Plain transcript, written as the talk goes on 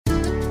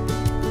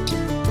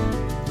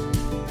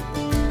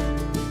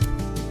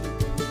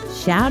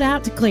Shout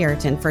out to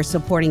Claritin for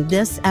supporting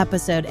this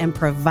episode and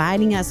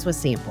providing us with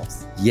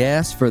samples.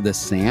 Yes, for the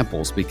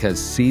samples,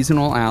 because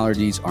seasonal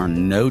allergies are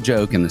no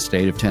joke in the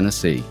state of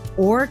Tennessee.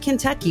 Or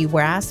Kentucky,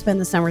 where I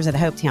spend the summers at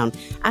Hopetown.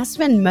 I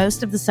spend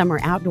most of the summer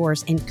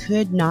outdoors and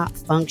could not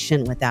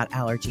function without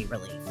allergy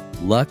relief.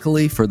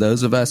 Luckily, for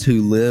those of us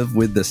who live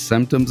with the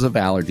symptoms of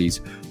allergies,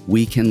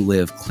 we can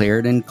live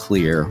Claritin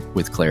Clear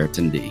with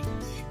Claritin D.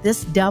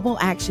 This double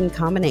action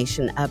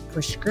combination of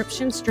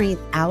prescription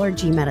strength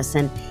allergy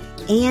medicine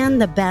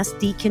and the best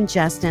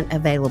decongestant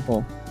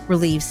available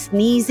relieves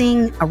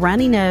sneezing, a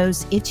runny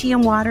nose, itchy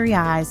and watery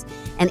eyes,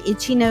 an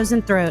itchy nose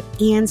and throat,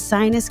 and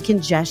sinus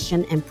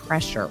congestion and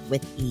pressure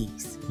with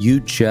ease.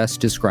 You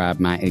just described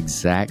my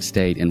exact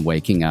state in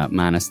waking up,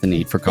 minus the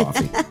need for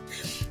coffee.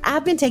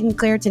 I've been taking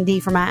Claritin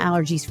D for my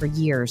allergies for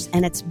years,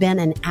 and it's been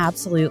an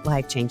absolute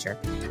life changer.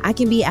 I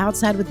can be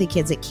outside with the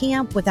kids at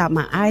camp without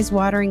my eyes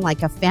watering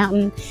like a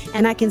fountain,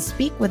 and I can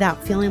speak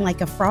without feeling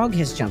like a frog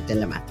has jumped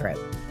into my throat.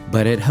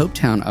 But at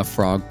Hopetown, a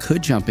frog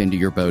could jump into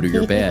your boat or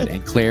your bed,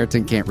 and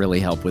Claritin can't really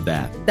help with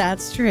that.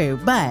 That's true,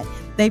 but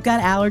they've got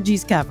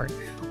allergies covered.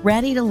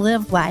 Ready to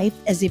live life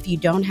as if you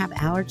don't have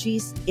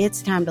allergies?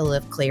 It's time to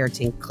live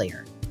Claritin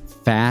Clear.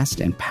 Fast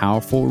and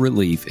powerful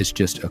relief is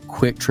just a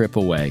quick trip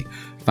away.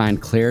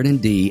 Find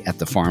Claritin D at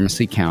the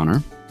pharmacy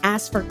counter.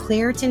 Ask for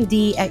Claritin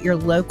D at your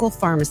local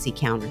pharmacy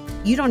counter.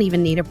 You don't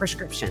even need a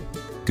prescription.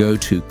 Go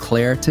to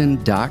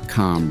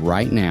Claritin.com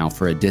right now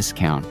for a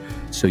discount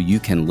so you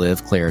can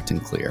live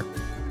Claritin Clear.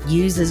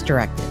 Use as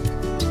directed.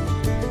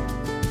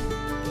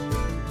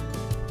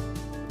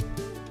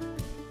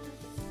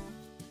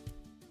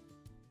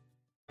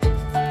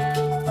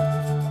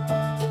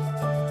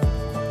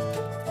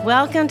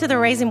 Welcome to the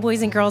Raising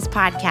Boys and Girls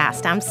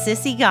podcast. I'm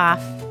Sissy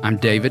Goff. I'm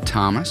David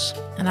Thomas.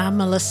 And I'm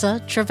Melissa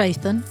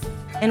Trevathan.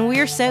 And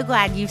we're so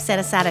glad you've set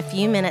aside a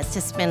few minutes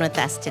to spend with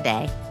us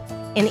today.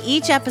 In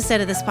each episode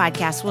of this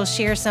podcast, we'll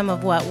share some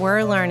of what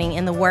we're learning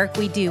in the work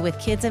we do with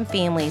kids and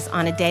families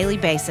on a daily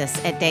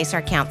basis at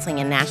Daystar Counseling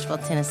in Nashville,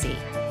 Tennessee.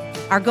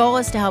 Our goal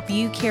is to help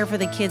you care for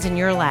the kids in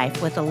your life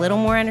with a little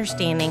more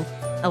understanding,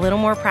 a little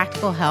more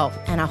practical help,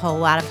 and a whole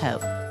lot of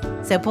hope.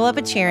 So pull up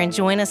a chair and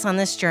join us on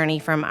this journey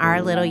from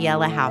our little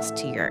yellow house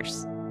to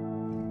yours.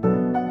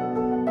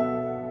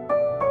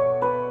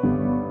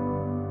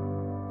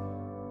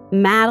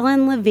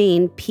 Madeline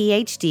Levine,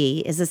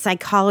 PhD, is a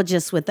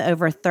psychologist with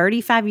over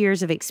 35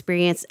 years of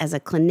experience as a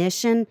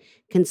clinician,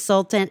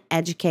 consultant,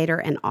 educator,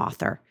 and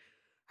author.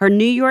 Her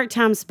New York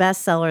Times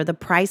bestseller, The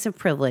Price of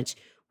Privilege,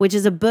 which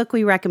is a book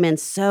we recommend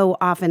so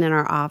often in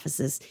our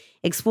offices,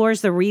 explores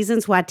the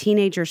reasons why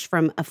teenagers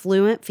from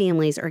affluent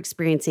families are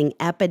experiencing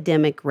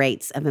epidemic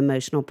rates of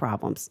emotional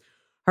problems.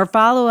 Her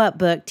follow-up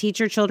book, Teach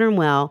Your Children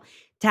Well,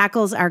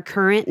 tackles our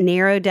current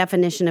narrow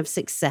definition of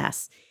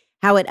success,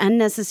 how it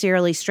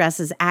unnecessarily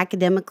stresses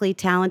academically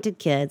talented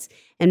kids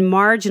and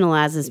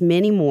marginalizes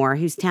many more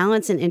whose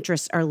talents and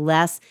interests are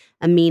less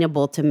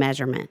amenable to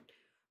measurement.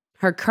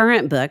 Her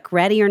current book,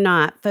 Ready or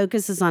Not,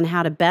 focuses on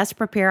how to best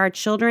prepare our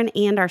children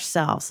and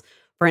ourselves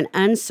for an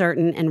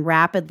uncertain and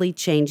rapidly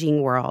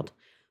changing world.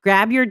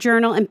 Grab your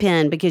journal and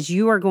pen because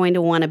you are going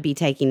to want to be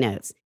taking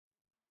notes.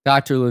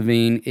 Dr.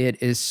 Levine,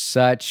 it is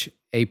such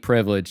a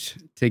privilege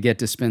to get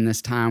to spend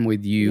this time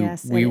with you.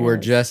 Yes, we were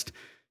just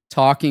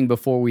talking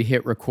before we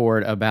hit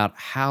record about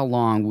how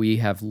long we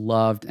have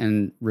loved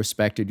and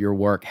respected your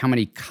work, how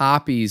many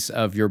copies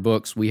of your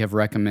books we have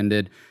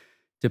recommended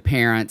to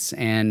parents,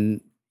 and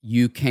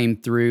you came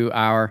through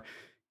our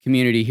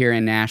community here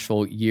in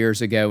Nashville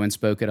years ago and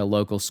spoke at a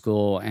local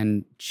school,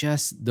 and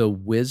just the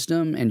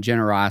wisdom and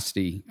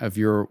generosity of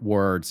your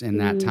words in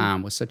that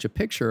time was such a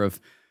picture of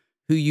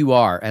who you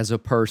are as a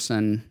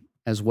person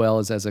as well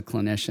as a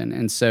clinician.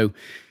 And so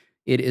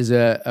it is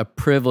a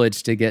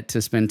privilege to get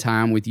to spend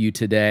time with you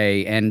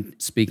today. And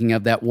speaking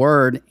of that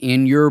word,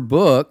 in your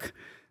book,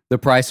 The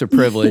Price of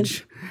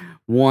Privilege,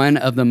 one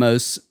of the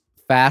most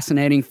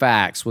fascinating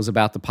facts was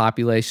about the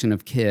population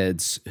of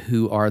kids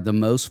who are the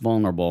most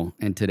vulnerable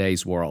in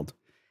today's world.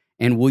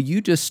 And will you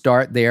just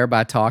start there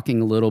by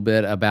talking a little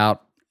bit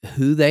about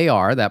who they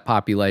are, that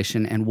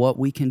population, and what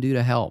we can do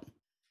to help?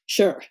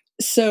 Sure.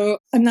 So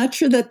I'm not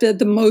sure that they're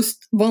the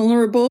most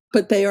vulnerable,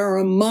 but they are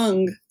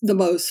among the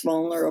most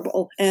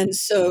vulnerable. And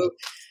so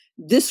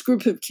this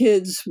group of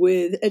kids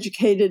with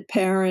educated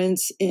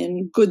parents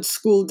in good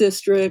school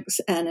districts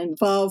and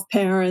involved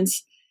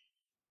parents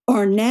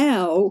are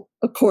now,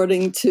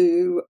 according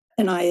to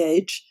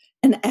NIH,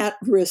 an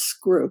at-risk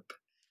group.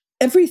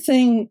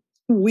 Everything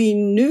we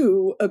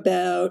knew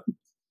about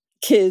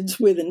kids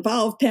with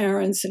involved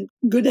parents and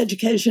good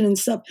education and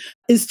stuff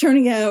is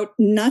turning out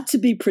not to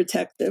be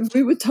protective.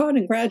 We were taught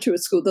in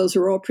graduate school those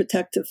are all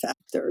protective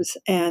factors,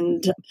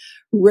 and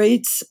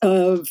rates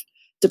of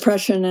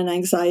depression and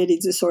anxiety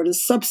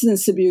disorders,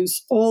 substance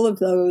abuse, all of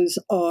those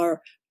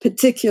are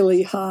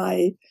particularly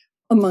high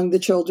among the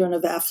children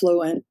of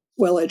affluent,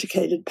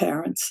 well-educated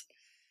parents.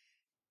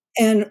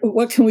 And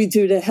what can we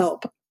do to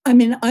help? I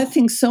mean, I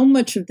think so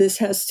much of this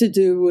has to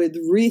do with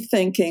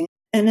rethinking.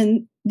 And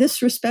in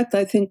this respect,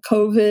 I think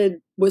COVID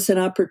was an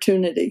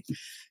opportunity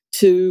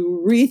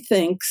to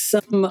rethink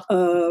some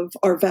of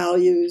our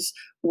values,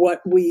 what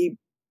we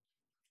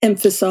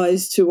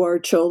emphasize to our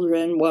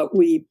children, what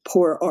we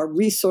pour our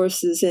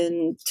resources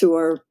into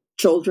our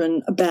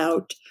children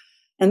about.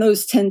 And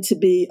those tend to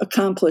be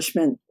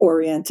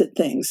accomplishment-oriented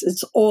things.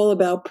 It's all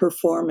about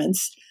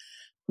performance.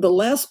 The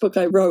last book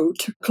I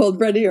wrote, called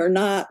Ready or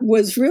Not,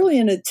 was really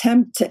an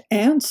attempt to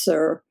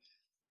answer.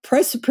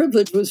 Price of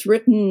Privilege was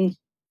written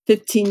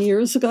 15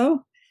 years ago,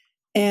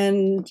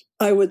 and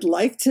I would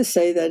like to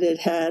say that it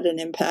had an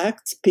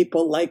impact.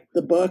 People liked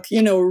the book.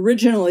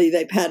 Originally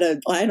they've had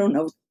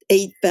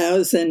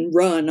 8,000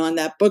 run on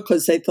that book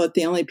because they thought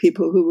the only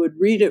people who would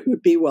read it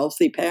would be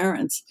wealthy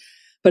parents.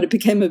 But it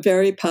became a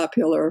very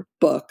popular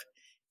book.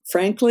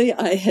 Frankly,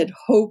 I had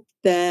hoped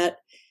that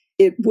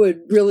it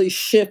would really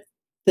shift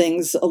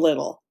things a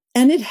little.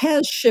 And it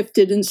has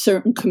shifted in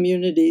certain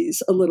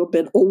communities a little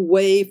bit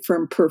away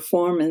from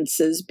performance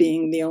as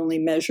being the only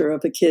measure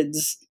of a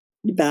kid's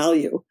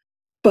value.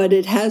 But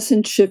it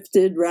hasn't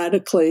shifted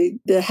radically.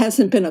 There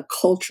hasn't been a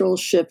cultural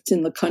shift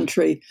in the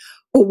country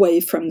away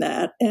from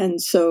that.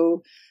 And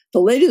so the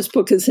latest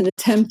book is an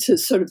attempt to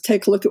sort of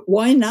take a look at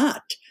why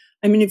not?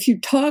 I mean, if you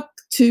talk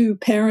to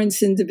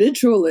parents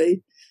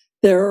individually,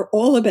 they're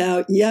all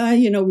about,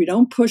 we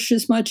don't push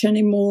as much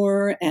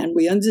anymore, and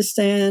we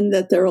understand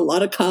that there are a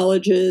lot of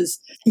colleges.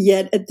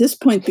 Yet at this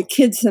point, the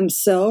kids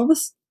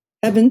themselves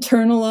have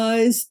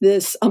internalized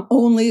this, I'm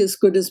only as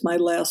good as my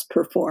last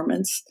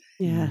performance.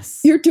 Yes.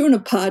 You're doing a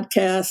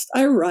podcast,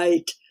 I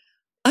write.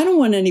 I don't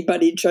want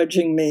anybody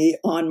judging me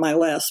on my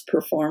last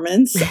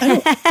performance.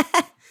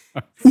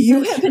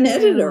 You have an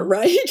editor,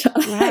 right?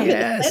 I have an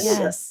editor.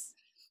 Yes.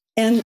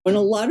 And in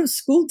a lot of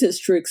school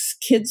districts,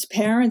 kids'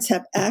 parents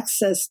have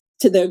access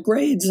to their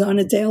grades on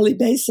a daily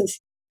basis.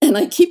 And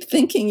I keep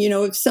thinking,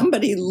 if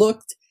somebody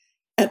looked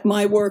at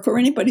my work or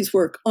anybody's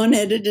work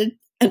unedited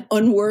and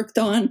unworked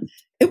on,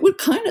 it would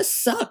kind of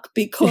suck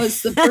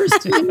because the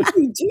first time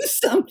you do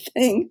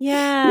something,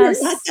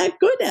 you're not that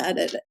good at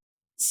it.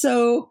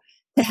 So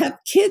to have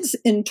kids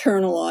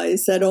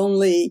internalize that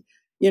only,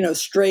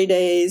 straight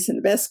A's and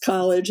the best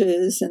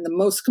colleges and the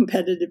most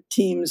competitive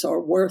teams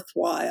are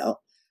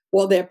worthwhile,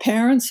 while their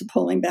parents are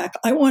pulling back,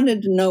 I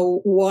wanted to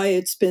know why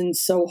it's been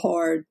so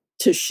hard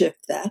to shift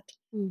that.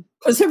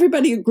 Because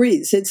everybody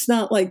agrees. It's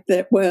not like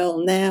that,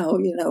 now,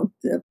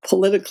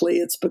 politically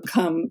it's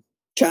become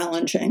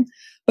challenging.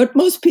 But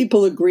most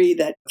people agree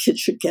that kids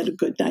should get a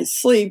good night's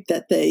sleep,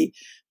 that they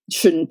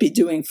shouldn't be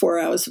doing 4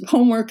 hours of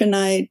homework a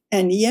night.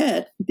 And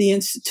yet the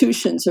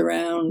institutions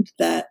around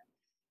that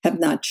have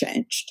not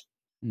changed.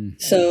 Mm-hmm.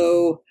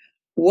 So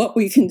what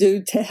we can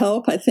do to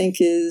help, I think,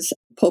 is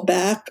pull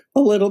back a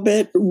little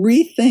bit,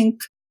 rethink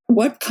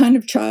what kind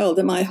of child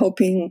am I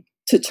hoping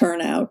to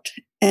turn out,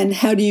 and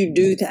how do you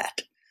do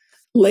that?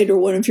 Later,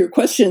 one of your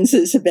questions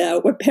is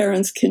about what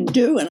parents can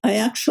do. And I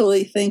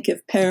actually think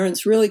if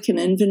parents really can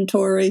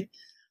inventory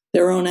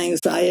their own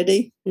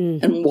anxiety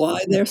and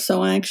why they're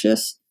so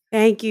anxious.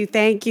 Thank you.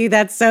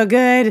 That's so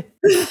good.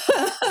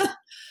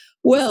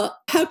 Well,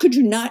 how could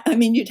you not? I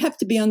mean, you'd have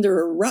to be under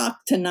a rock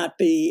to not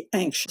be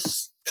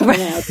anxious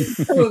coming out of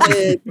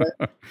COVID.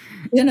 But,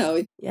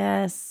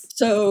 Yes.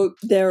 So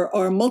there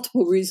are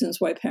multiple reasons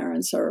why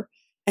parents are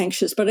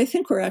anxious, but I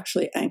think we're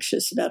actually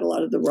anxious about a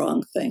lot of the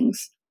wrong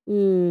things.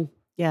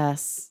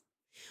 Yes.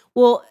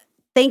 Well,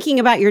 thinking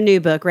about your new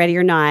book, Ready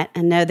or Not,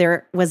 I know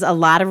there was a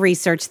lot of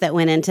research that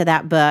went into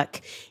that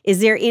book. Is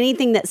there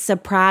anything that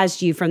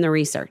surprised you from the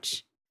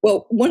research?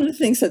 Well, one of the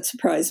things that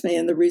surprised me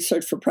in the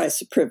research for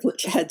Price of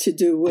Privilege had to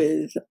do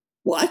with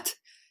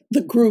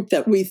the group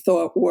that we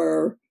thought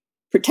were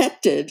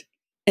protected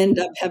end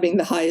up having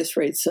the highest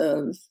rates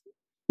of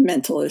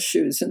mental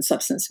issues and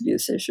substance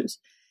abuse issues.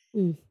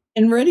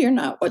 In Ready or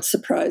Not, what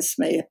surprised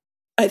me?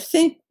 I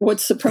think what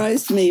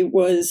surprised me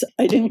was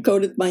I didn't go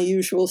to my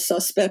usual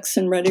suspects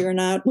in Ready or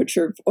Not, which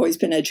have always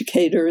been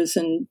educators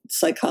and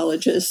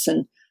psychologists.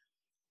 And,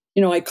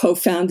 I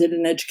co-founded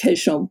an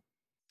educational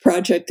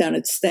project down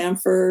at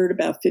Stanford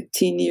about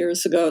 15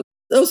 years ago.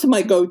 Those are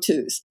my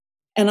go-tos.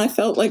 And I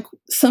felt like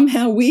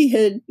somehow we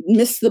had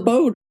missed the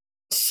boat.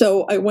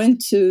 So I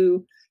went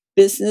to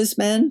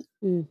businessmen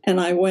and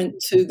I went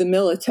to the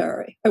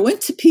military. I went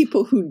to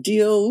people who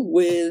deal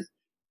with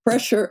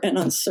pressure and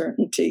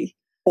uncertainty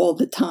all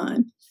the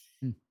time.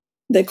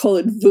 They call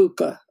it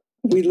VUCA.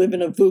 We live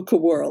in a VUCA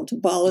world,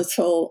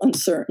 volatile,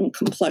 uncertain,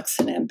 complex,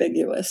 and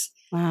ambiguous.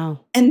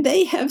 Wow. And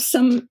they have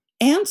some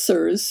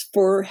answers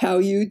for how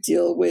you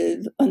deal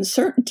with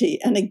uncertainty.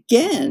 And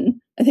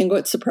again, I think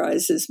what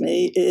surprises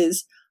me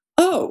is,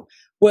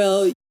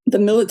 the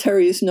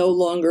military is no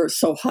longer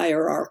so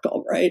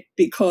hierarchical, right?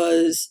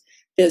 Because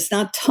there's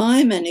not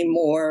time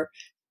anymore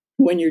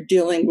when you're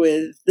dealing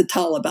with the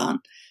Taliban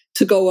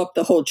to go up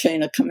the whole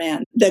chain of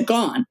command. They're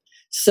gone.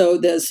 So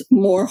there's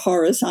more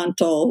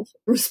horizontal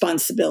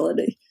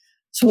responsibility.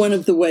 It's one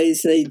of the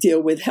ways they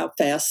deal with how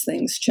fast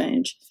things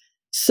change.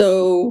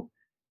 So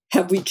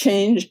have we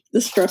changed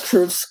the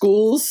structure of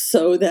schools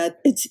so that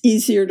it's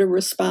easier to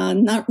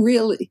respond? Not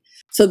really.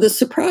 So the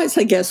surprise,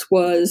 I guess,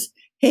 was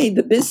hey,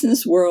 the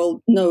business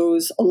world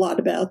knows a lot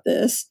about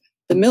this.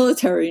 The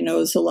military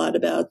knows a lot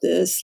about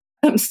this.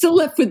 I'm still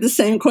left with the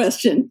same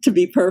question, to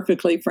be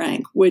perfectly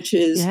frank, which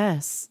is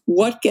Yes.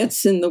 what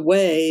gets in the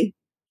way?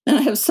 And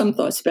I have some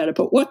thoughts about it,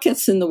 but what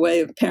gets in the way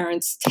of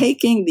parents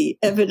taking the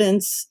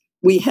evidence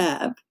we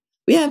have?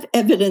 We have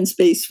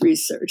evidence-based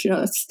research.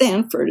 At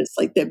Stanford, it's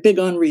like they're big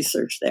on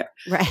research there.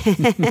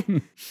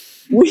 Right.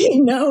 We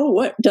know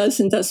what does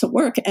and doesn't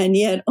work. And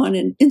yet on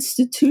an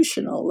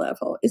institutional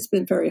level, it's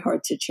been very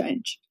hard to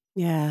change.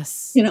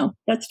 Yes.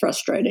 That's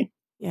frustrating.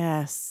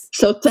 Yes.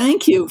 So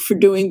thank you for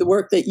doing the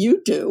work that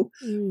you do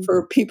Mm.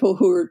 for people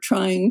who are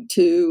trying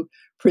to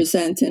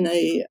present in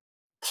a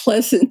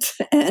pleasant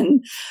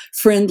and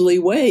friendly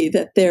way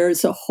that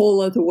there's a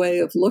whole other way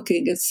of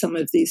looking at some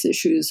of these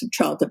issues of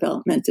child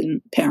development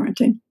and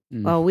parenting.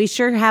 Well, we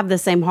sure have the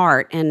same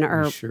heart and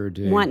are sure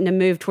do. wanting to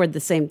move toward the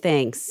same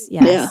things.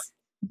 Yes.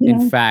 Yeah.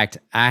 In fact,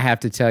 I have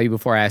to tell you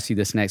before I ask you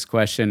this next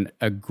question,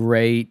 a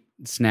great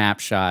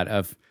snapshot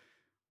of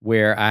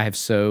where I have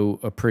so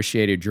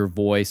appreciated your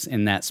voice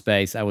in that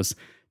space. I was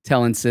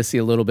telling Sissy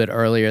a little bit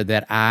earlier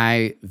that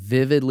I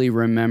vividly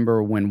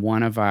remember when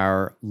one of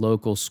our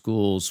local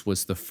schools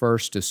was the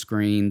first to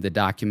screen the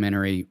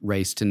documentary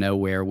Race to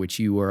Nowhere, which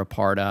you were a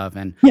part of.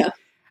 And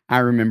I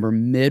remember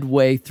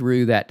midway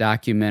through that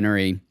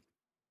documentary,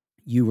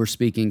 you were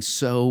speaking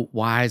so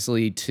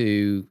wisely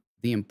to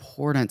the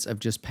importance of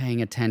just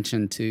paying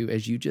attention to,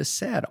 as you just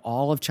said,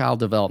 all of child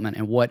development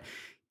and what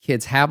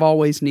kids have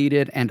always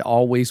needed and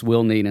always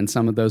will need, and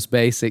some of those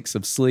basics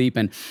of sleep.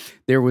 And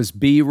there was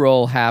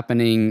B-roll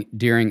happening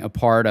during a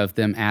part of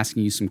them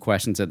asking you some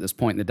questions at this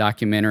point in the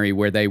documentary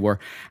where they were,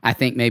 I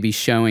think, maybe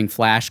showing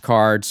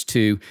flashcards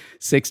to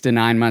 6 to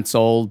 9 months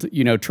old,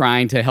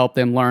 trying to help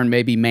them learn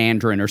maybe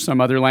Mandarin or some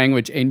other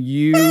language. And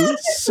you,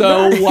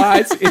 so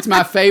wise, it's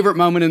my favorite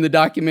moment in the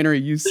documentary.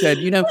 You said,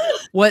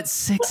 what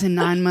 6 and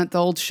 9 month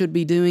olds should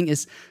be doing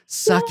is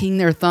sucking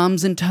their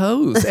thumbs and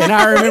toes. And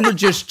I remember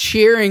just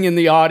cheering in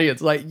the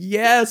audience, like,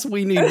 yes,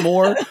 we need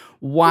more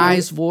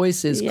wise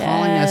voices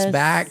calling us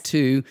back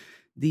to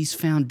these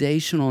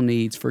foundational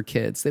needs for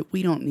kids, that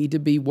we don't need to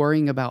be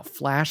worrying about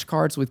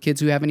flashcards with kids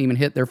who haven't even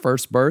hit their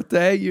first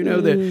birthday,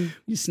 that we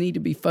just need to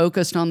be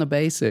focused on the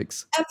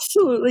basics.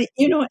 Absolutely.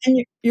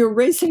 And you're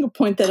raising a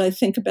point that I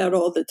think about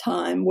all the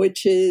time,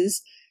 which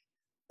is,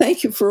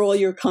 thank you for all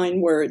your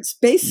kind words.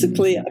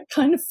 Basically, I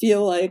kind of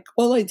feel like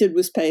all I did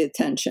was pay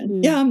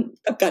attention. Yeah,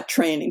 I've got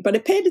training, but I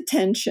paid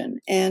attention.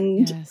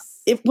 And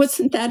it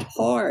wasn't that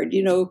hard.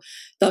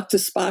 Dr.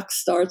 Spock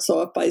starts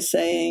off by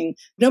saying,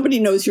 nobody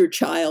knows your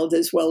child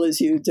as well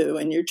as you do,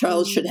 and your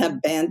child should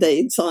have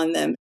Band-Aids on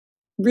them.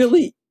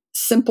 Really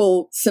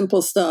simple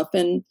stuff.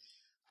 And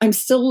I'm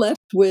still left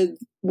with,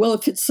 well,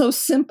 if it's so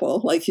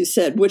simple, like you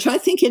said, which I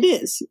think it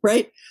is,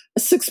 right?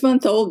 A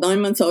 6-month-old,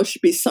 9-month-old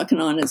should be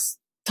sucking on his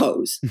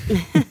toes,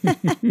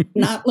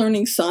 not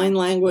learning sign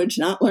language,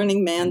 not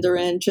learning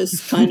Mandarin,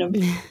 just kind of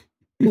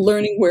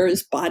learning where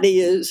his body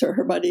is or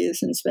her body is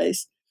in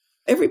space.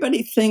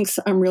 Everybody thinks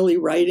I'm really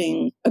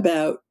writing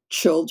about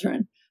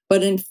children,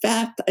 but in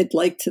fact, I'd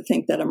like to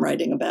think that I'm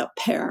writing about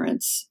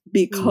parents,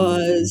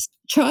 because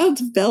child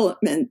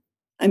development,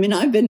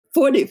 I've been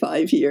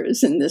 45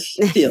 years in this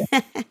field,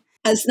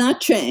 has not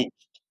changed.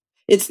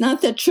 It's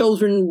not that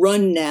children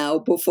run now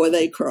before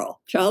they crawl.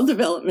 Child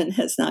development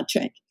has not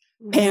changed.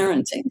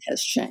 Parenting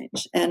has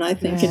changed. And I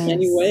think in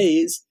many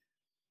ways,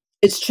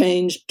 it's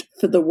changed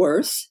for the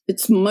worse.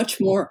 It's much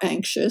more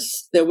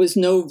anxious. There was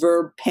no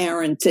verb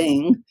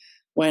parenting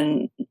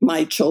when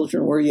my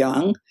children were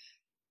young.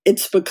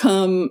 It's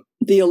become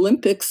the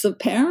Olympics of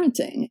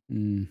parenting.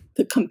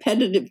 The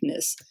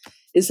competitiveness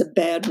is a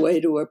bad way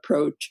to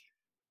approach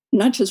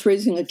not just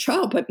raising a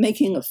child, but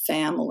making a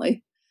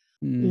family.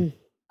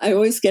 I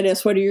always get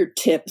asked, what are your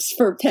tips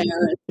for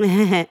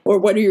parents? Or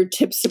what are your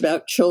tips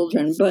about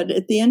children? But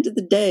at the end of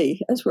the day,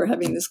 as we're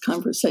having this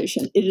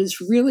conversation, it is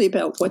really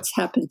about what's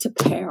happened to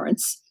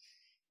parents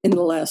in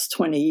the last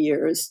 20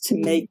 years to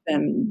make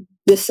them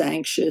this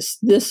anxious,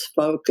 this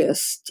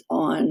focused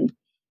on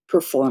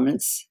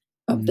performance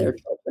of their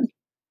children.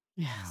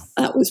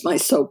 That was my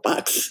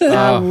soapbox.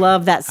 I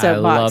love that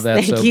soapbox. I love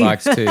that Thank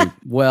soapbox you. too.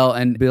 Well,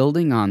 and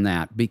building on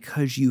that,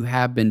 because you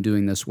have been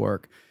doing this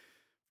work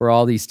for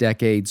all these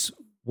decades,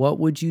 what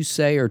would you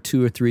say are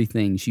 2 or 3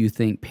 things you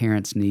think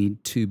parents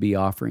need to be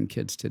offering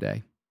kids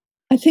today?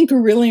 I think a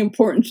really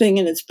important thing,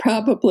 and it's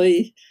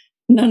probably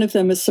none of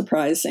them is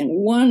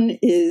surprising. One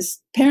is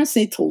parents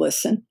need to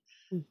listen.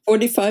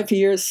 45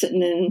 years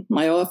sitting in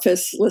my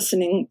office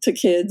listening to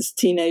kids,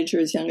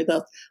 teenagers, young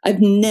adults. I've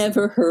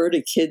never heard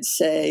a kid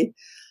say,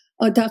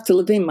 oh, Dr.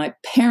 Levine, my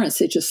parents,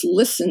 they just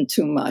listen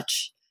too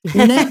much.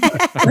 Never.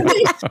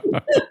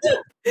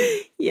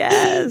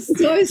 Yes.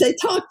 It's always they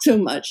talk too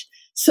much.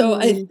 So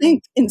I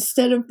think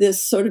instead of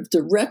this sort of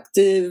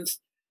directive,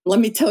 let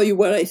me tell you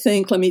what I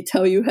think, let me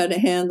tell you how to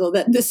handle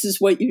that, this is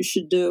what you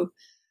should do,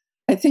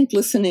 I think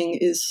listening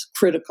is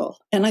critical.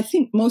 And I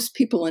think most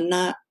people are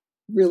not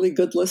really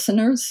good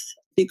listeners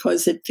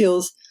because it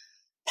feels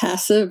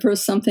passive or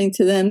something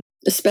to them.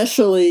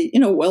 especially,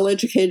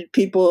 well-educated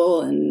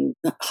people and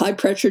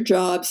high-pressure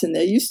jobs, and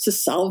they're used to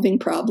solving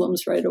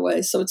problems right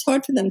away. So it's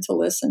hard for them to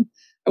listen.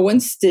 I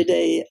once did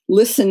a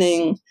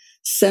listening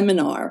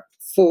seminar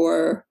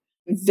for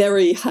a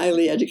very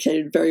highly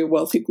educated, very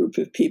wealthy group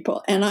of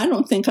people. And I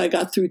don't think I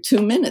got through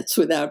 2 minutes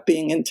without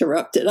being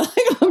interrupted.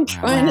 I'm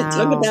trying to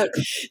talk about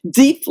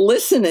deep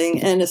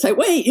listening, and it's like,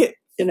 wait,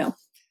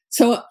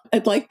 So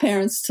I'd like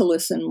parents to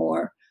listen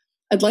more.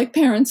 I'd like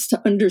parents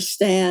to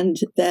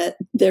understand that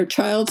their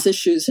child's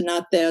issues are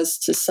not theirs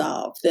to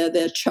solve. They're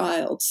their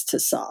child's to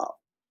solve.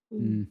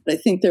 Mm. I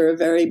think there are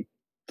very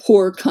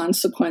poor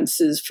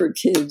consequences for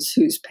kids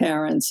whose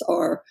parents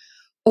are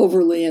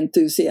overly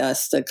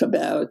enthusiastic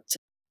about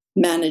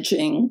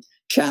managing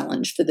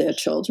challenge for their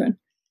children.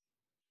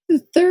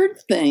 The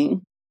third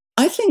thing,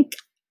 I think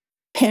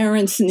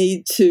parents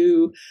need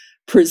to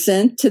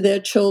present to their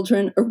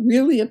children a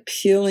really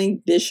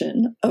appealing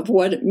vision of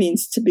what it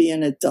means to be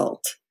an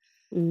adult.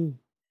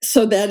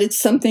 So that it's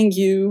something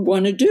you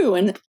want to do.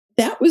 And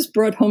that was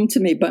brought home to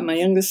me by my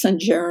youngest son,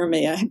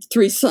 Jeremy. I have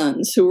 3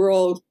 sons who were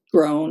all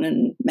grown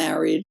and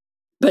married,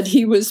 but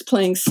he was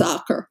playing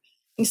soccer.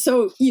 And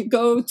so you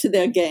go to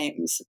their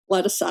games, a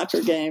lot of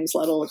soccer games, a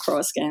lot of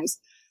lacrosse games.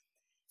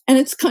 And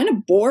it's kind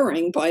of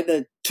boring by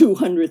the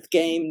 200th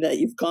game that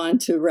you've gone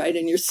to, right?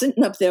 And you're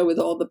sitting up there with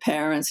all the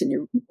parents,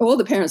 and all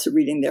the parents are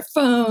reading their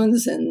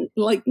phones, and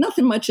like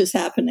nothing much is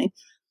happening.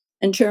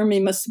 And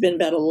Jeremy must have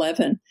been about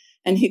 11.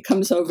 And he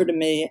comes over to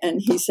me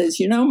and he says,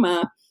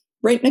 Ma,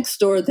 right next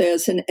door,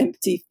 there's an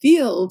empty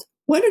field.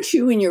 Why don't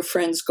you and your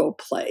friends go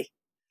play?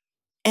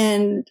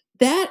 And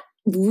that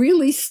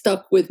really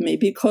stuck with me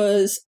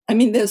because,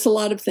 there's a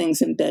lot of things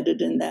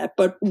embedded in that.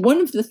 But one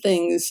of the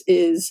things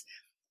is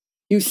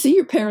you see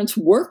your parents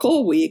work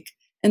all week,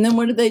 and then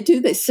what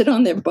do? They sit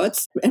on their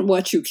butts and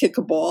watch you kick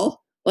a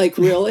ball. Like,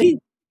 really?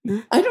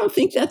 I don't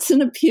think that's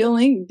an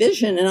appealing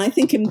vision. And I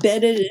think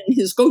embedded in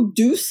his go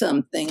do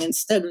something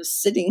instead of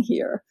sitting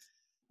here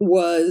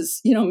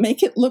was,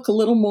 make it look a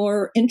little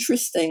more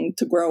interesting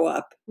to grow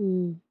up,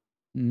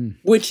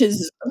 which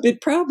is a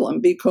big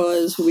problem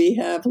because we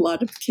have a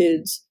lot of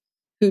kids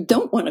who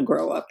don't want to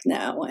grow up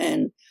now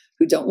and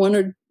who don't want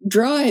to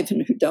drive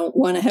and who don't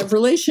want to have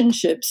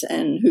relationships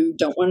and who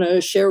don't want to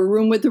share a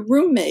room with a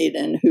roommate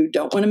and who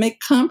don't want to make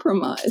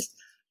compromise.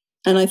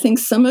 And I think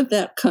some of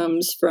that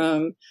comes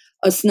from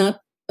us not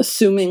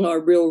assuming our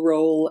real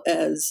role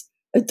as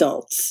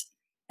adults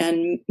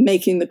and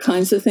making the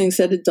kinds of things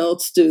that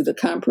adults do, the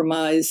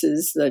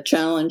compromises, the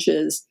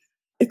challenges,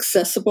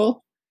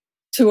 accessible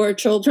to our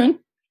children.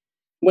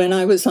 When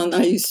I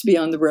used to be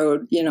on the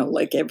road,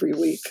 like every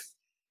week.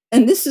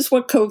 And this is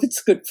what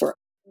COVID's good for.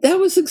 That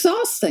was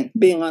exhausting,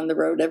 being on the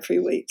road every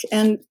week.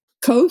 And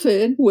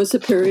COVID was a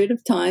period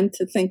of time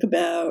to think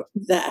about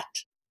that.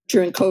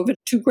 During COVID,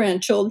 2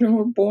 grandchildren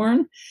were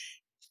born.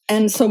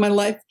 And so my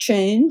life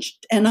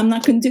changed, and I'm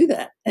not going to do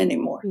that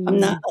anymore.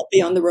 I'll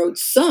be on the road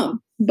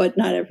some, but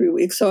not every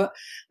week. So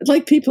I'd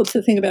like people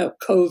to think about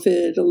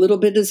COVID a little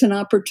bit as an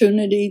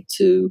opportunity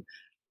to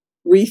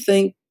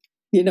rethink,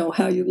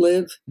 how you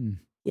live.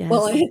 Yes.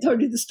 Well, I had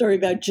told you the story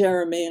about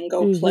Jeremy and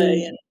go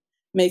play and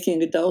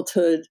making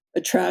adulthood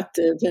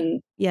attractive.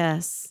 And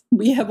yes,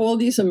 we have all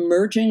these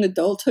emerging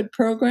adulthood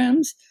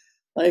programs.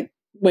 Like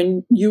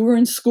when you were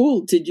in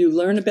school, did you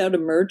learn about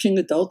emerging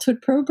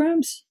adulthood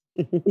programs?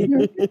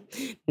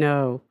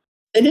 No.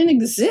 They didn't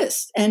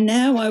exist. And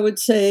now I would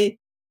say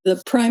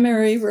the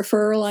primary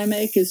referral I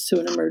make is to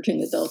an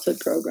emerging adulthood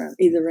program,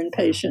 either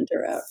inpatient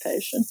or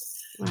outpatient.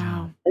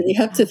 Wow. And you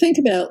have to think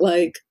about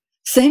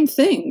same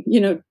thing,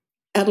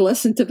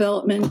 adolescent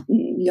development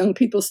and young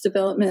people's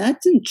development.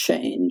 That didn't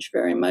change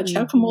very much.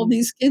 How come all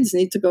these kids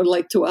need to go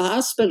to a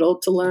hospital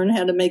to learn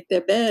how to make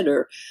their bed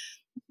or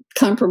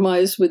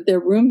compromise with their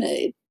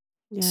roommate?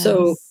 Yes.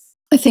 So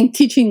I think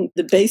teaching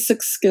the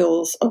basic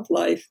skills of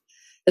life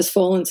has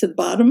fallen to the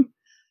bottom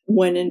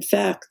when, in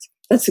fact,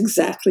 that's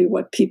exactly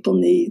what people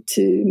need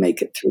to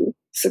make it through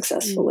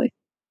successfully.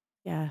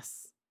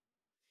 Yes.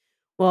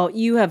 Well,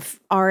 you have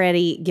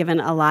already given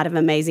a lot of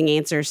amazing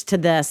answers to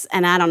this.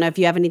 And I don't know if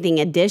you have anything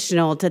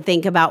additional to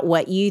think about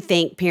what you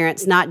think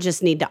parents not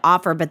just need to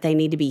offer, but they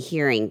need to be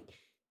hearing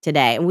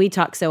today. And we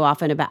talk so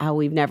often about how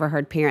we've never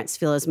heard parents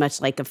feel as much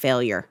like a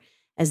failure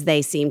as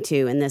they seem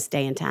to in this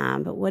day and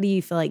time. But what do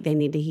you feel like they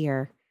need to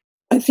hear?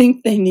 I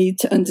think they need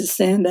to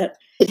understand that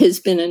it has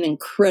been an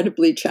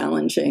incredibly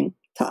challenging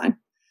time.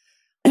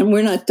 And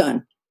we're not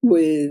done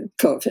with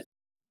COVID.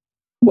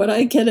 What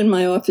I get in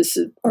my office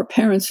are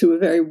parents who are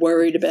very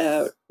worried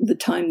about the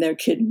time their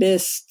kid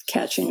missed,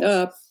 catching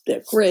up,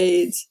 their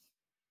grades.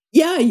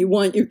 Yeah, you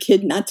want your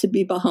kid not to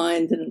be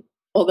behind and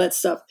all that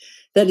stuff.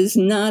 That is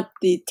not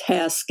the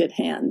task at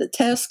hand. The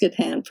task at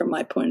hand, from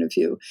my point of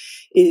view,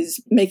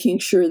 is making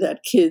sure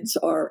that kids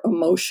are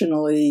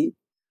emotionally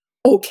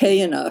okay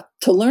enough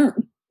to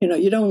learn.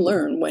 You don't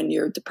learn when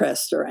you're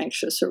depressed or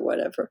anxious or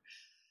whatever.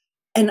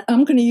 And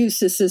I'm going to use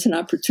this as an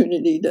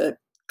opportunity to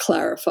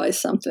clarify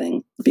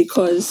something,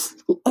 because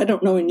I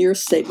don't know in your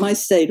state, my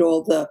state,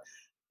 all the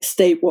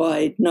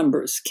statewide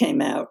numbers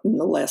came out in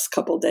the last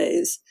couple of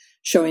days.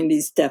 showing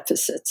these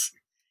deficits.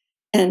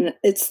 And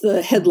it's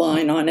the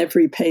headline on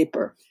every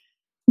paper.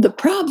 The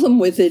problem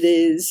with it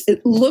is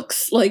it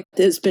looks like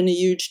there's been a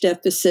huge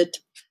deficit.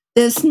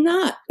 There's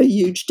not a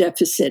huge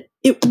deficit.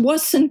 It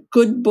wasn't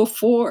good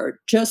before,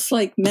 just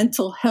like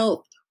mental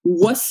health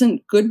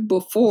wasn't good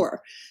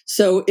before.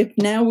 So if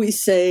now we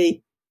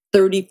say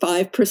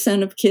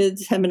 35% of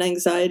kids have an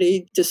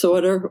anxiety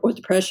disorder or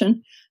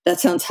depression, that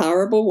sounds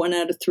horrible. 1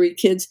 out of 3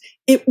 kids.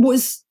 It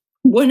was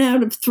 1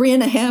 out of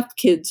 3.5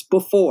 kids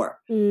before.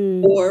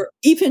 Or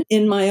even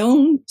in my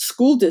own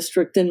school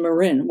district in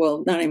Marin,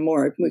 well, not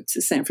anymore, I moved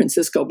to San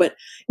Francisco, but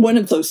one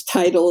of those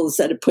titles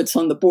that it puts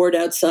on the board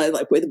outside,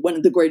 like with one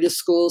of the greatest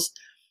schools.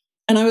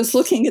 And I was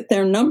looking at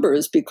their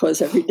numbers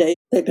because every day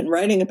they've been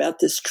writing about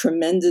this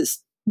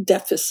tremendous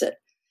deficit.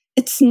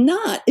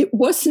 It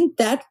wasn't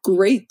that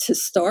great to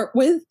start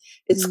with.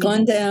 It's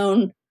gone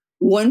down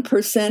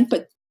 1%,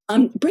 but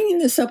I'm bringing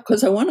this up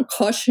because I want to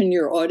caution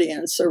your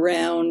audience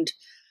around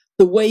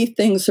the way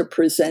things are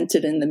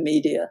presented in the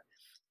media,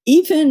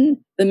 even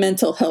the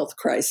mental health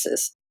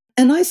crisis.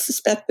 And I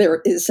suspect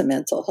there is a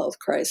mental health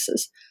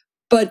crisis,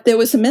 but there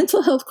was a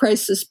mental health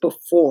crisis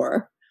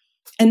before,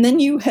 and then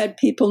you had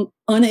people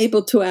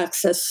unable to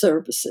access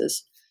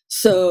services.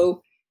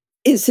 So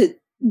is it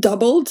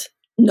doubled?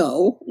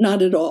 No,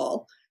 not at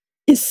all.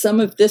 Is some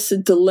of this a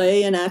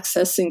delay in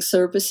accessing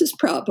services?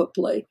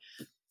 Probably.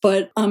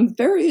 But I'm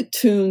very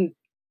attuned.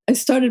 I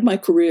started my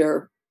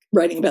career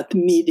writing about the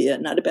media,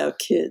 not about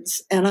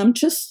kids. And I'm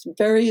just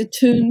very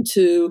attuned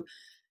to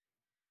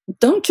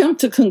don't jump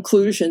to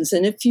conclusions.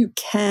 And if you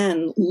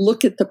can,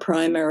 look at the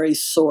primary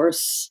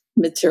source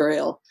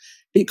material,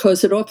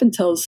 because it often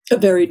tells a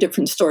very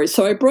different story.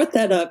 So I brought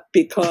that up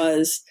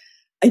because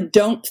I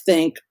don't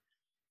think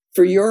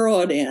for your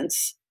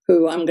audience,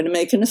 who I'm going to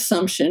make an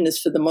assumption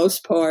is for the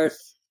most part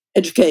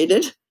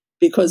educated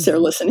because they're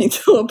listening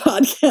to a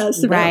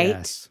podcast about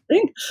Right.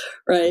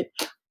 right?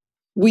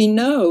 We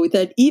know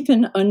that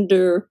even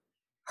under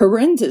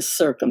horrendous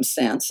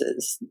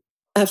circumstances,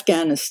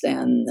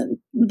 Afghanistan and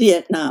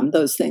Vietnam,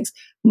 those things,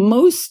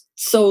 most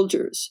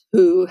soldiers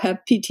who have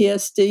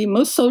PTSD,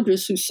 most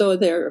soldiers who saw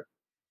their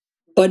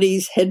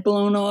buddy's head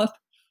blown off,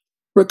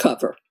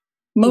 recover.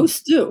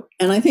 Most do.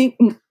 And I think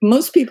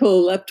most people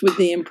are left with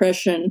the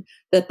impression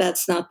that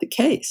that's not the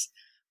case.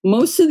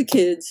 Most of the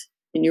kids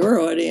in your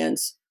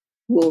audience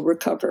will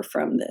recover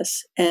from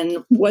this. And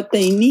what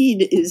they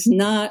need is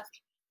not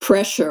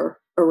pressure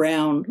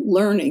around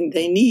learning.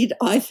 They need,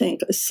 I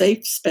think, a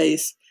safe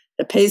space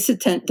that pays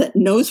attention, that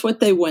knows what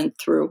they went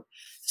through.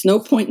 There's no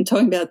point in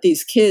talking about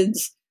these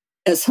kids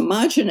as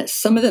homogenous.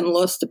 Some of them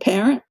lost a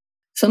parent.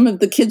 Some of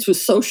the kids with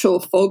social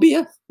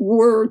phobia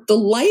were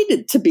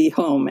delighted to be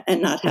home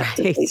and not have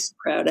to face the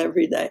crowd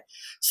every day.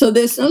 So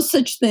there's no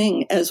such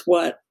thing as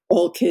what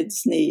all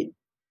kids need.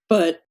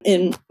 But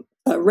in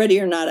Ready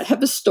or Not, I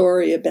have a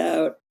story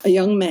about a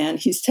young man.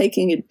 He's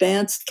taking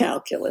advanced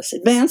calculus.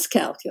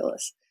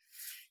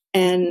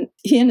 And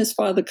he and his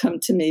father come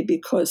to me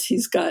because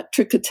he's got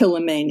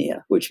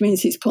trichotillomania, which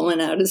means he's pulling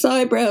out his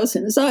eyebrows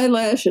and his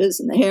eyelashes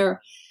and the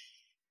hair.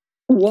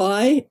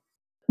 Why?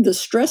 The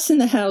stress in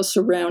the house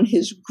around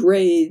his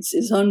grades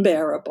is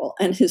unbearable.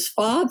 And his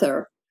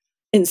father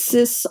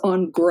insists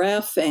on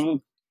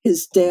graphing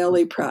his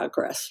daily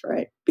progress,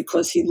 right?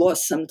 Because he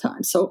lost some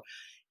time. So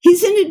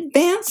he's in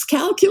advanced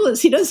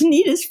calculus. He doesn't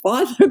need his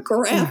father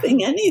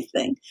graphing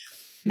anything.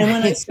 And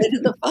when I say to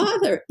the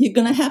father, you're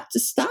going to have to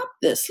stop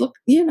this. Look,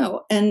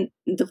 and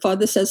the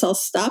father says, I'll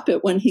stop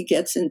it when he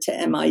gets into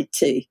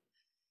MIT.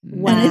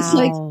 Wow. And it's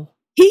like,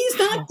 he's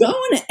not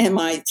going to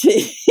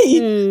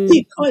MIT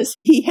because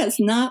he has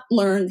not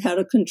learned how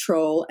to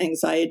control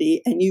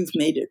anxiety, and you've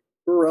made it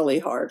really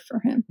hard for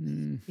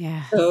him.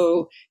 Yeah.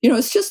 So,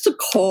 it's just a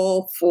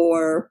call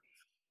for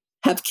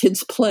have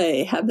kids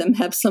play, have them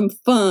have some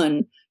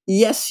fun.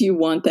 Yes, you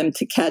want them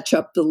to catch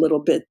up the little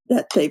bit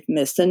that they've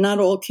missed, and not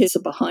all kids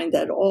are behind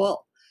at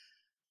all.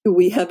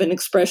 We have an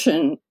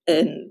expression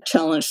in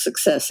Challenge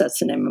Success, that's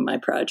the name of my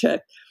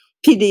project,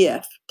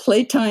 PDF,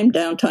 playtime,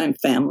 downtime,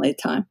 family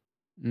time.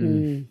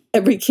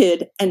 Every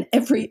kid and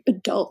every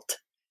adult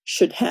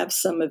should have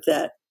some of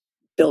that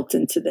built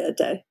into their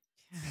day.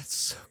 That's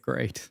so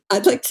great.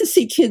 I'd like to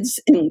see kids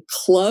in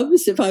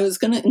clubs. If I was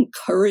going to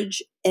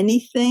encourage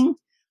anything,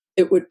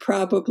 it would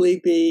probably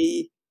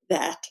be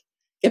that.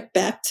 Get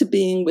back to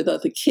being with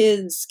other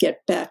kids,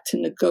 get back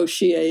to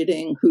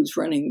negotiating who's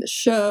running the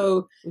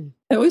show.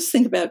 I always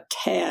think about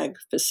tag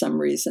for some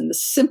reason, the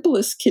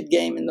simplest kid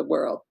game in the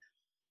world.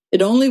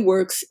 It only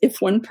works if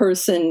one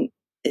person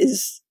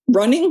is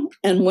running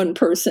and one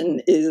person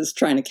is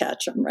trying to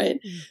catch them, right?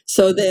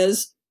 So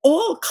there's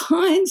all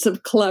kinds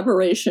of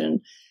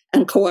collaboration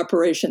and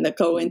cooperation that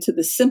go into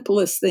the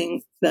simplest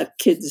thing that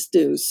kids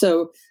do.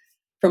 So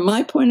from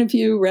my point of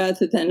view,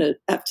 rather than an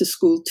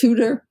after-school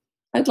tutor,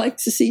 I'd like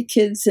to see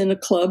kids in a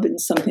club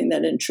and something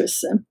that interests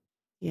them.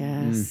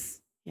 Yes.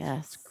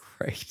 Yes.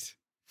 Great.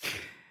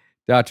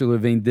 Dr.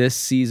 Levine, this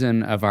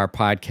season of our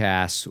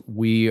podcast,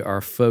 we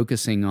are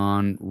focusing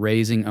on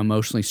raising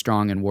emotionally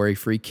strong and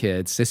worry-free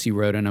kids. Sissy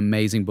wrote an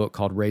amazing book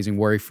called Raising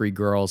Worry-Free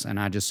Girls, and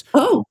I just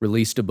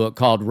released a book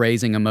called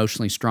Raising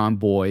Emotionally Strong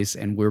Boys,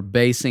 and we're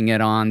basing it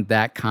on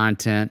that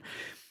content.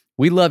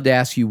 We'd love to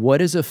ask you,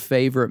 what is a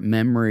favorite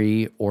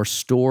memory or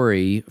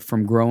story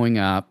from growing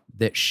up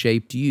that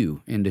shaped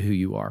you into who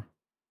you are?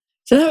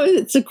 So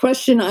it's a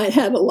question I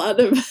had a lot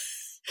of.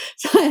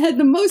 I had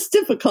the most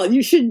difficult.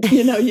 You should talk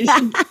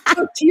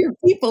to your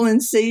people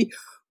and see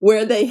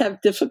where they have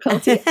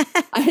difficulty.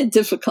 I had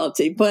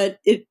difficulty, but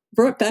it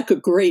brought back a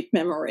great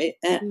memory.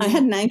 And I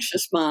had an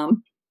anxious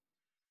mom,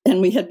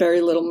 and we had very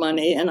little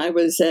money. And I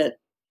was at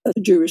a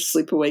Jewish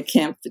sleepaway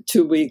camp for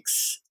 2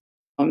 weeks,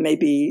 or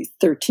maybe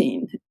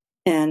 13.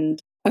 And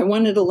I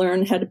wanted to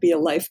learn how to be a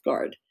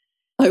lifeguard.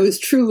 I was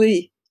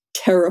truly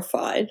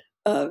terrified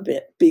of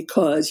it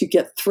because you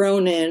get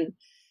thrown in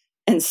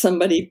and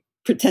somebody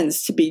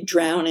pretends to be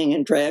drowning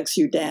and drags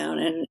you down.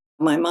 And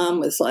my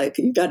mom was like,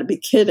 "You got to be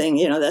kidding.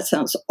 That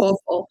sounds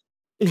awful."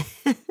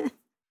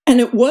 And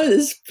it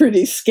was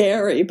pretty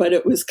scary, but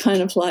it was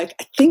kind of like,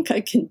 I think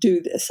I can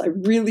do this. I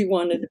really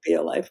wanted to be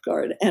a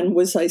lifeguard. And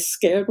was I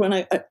scared when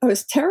I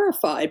was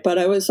terrified, but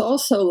I was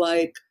also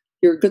like,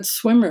 you're a good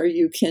swimmer.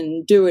 You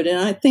can do it. And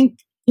I think,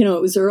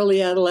 it was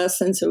early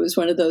adolescence. It was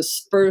one of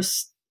those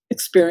first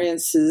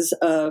experiences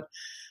of,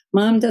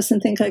 Mom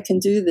doesn't think I can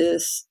do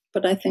this,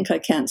 but I think I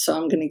can, so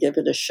I'm going to give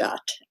it a shot.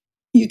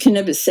 You can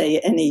never say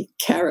any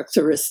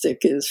characteristic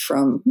is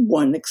from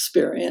one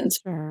experience.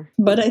 Sure.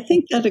 But I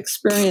think that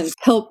experience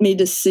helped me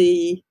to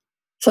see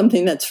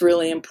something that's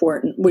really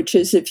important, which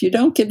is if you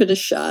don't give it a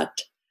shot,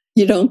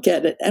 you don't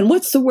get it. And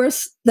what's the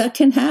worst that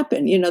can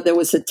happen? There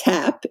was a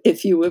tap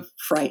if you were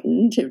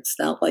frightened. It's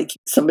not like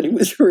somebody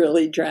was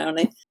really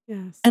drowning.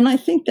 Yes. And I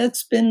think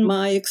that's been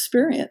my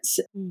experience.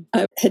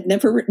 I had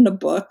never written a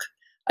book.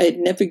 I had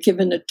never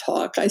given a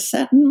talk. I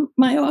sat in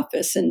my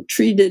office and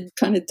treated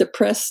kind of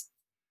depressed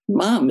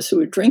moms who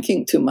were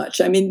drinking too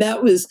much. I mean,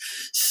 that was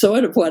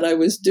sort of what I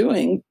was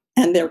doing,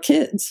 and their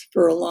kids,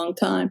 for a long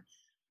time.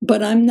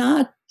 But I'm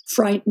not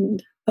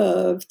frightened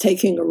of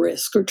taking a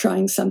risk or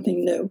trying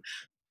something new.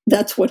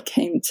 That's what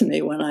came to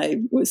me when I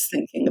was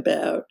thinking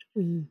about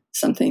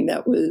something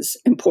that was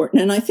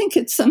important. And I think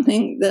it's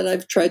something that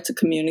I've tried to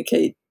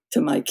communicate to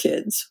my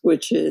kids,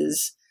 which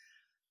is,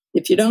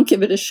 if you don't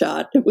give it a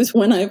shot, it was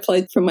when I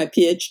applied for my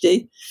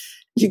PhD,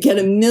 you get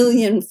 1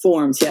 million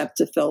forms you have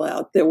to fill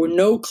out. There were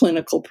no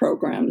clinical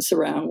programs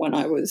around when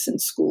I was in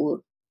school.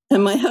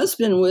 And my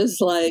husband was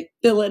like,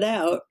 fill it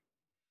out.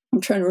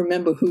 I'm trying to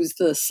remember who's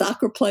the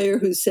soccer player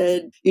who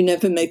said, you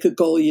never make a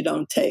goal you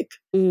don't take.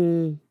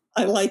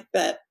 I like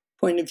that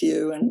point of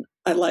view, and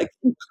I like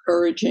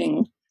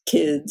encouraging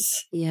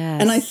kids.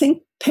 Yes. And I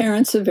think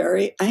parents are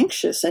very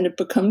anxious, and it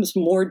becomes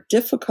more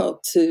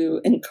difficult to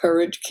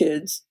encourage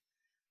kids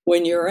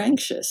when you're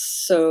anxious.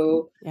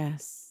 So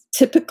Yes.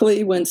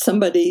 typically when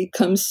somebody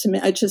comes to me,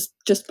 I just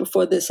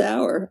before this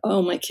hour,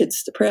 oh, my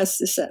kid's depressed,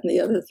 this, that, and the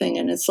other thing.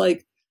 And it's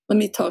like, let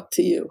me talk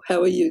to you.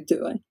 How are you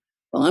doing?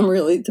 Well, I'm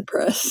really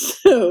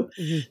depressed.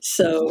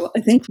 So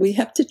I think we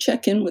have to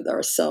check in with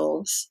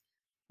ourselves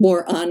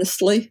more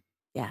honestly.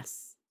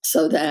 Yes.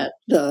 So that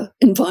the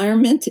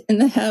environment in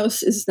the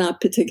house is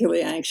not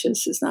particularly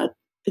anxious, is not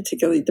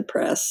particularly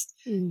depressed,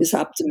 is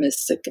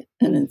optimistic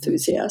and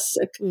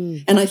enthusiastic.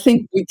 And I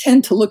think we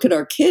tend to look at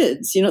our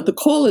kids. The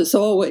call is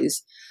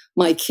always,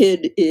 my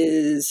kid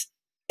is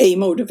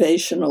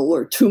amotivational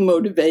or too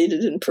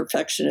motivated and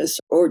perfectionist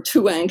or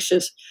too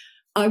anxious.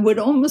 I would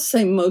almost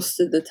say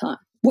most of the time,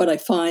 what I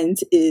find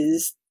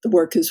is the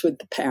work is with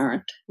the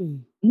parent.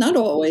 Not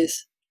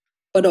always,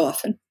 but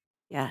often.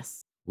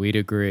 Yes. We'd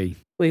agree.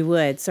 We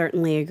would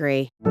certainly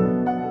agree.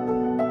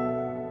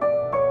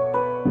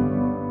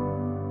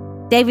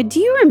 David, do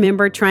you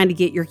remember trying to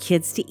get your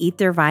kids to eat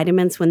their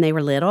vitamins when they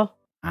were little?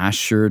 I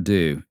sure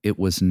do. It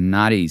was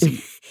not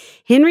easy.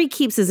 Henry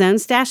keeps his own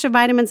stash of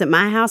vitamins at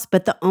my house,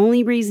 but the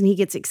only reason he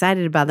gets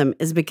excited about them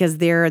is because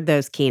they're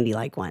those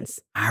candy-like ones.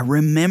 I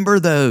remember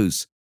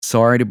those.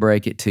 Sorry to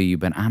break it to you,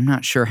 but I'm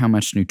not sure how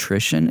much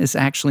nutrition is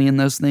actually in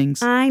those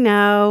things. I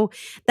know.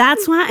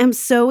 That's why I'm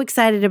so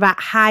excited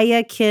about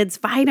Hiya Kids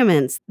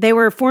vitamins. They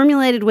were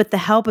formulated with the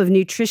help of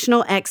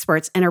nutritional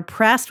experts and are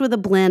pressed with a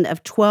blend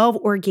of 12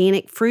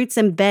 organic fruits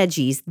and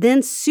veggies,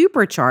 then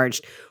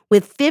supercharged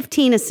with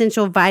 15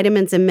 essential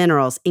vitamins and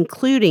minerals,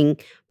 including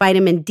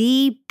vitamin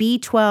D,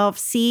 B12,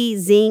 C,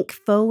 zinc,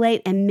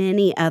 folate, and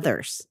many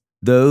others.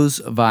 Those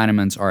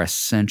vitamins are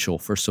essential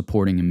for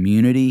supporting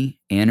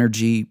immunity,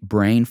 energy,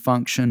 brain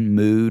function,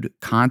 mood,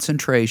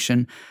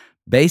 concentration,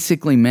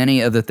 basically many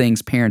of the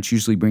things parents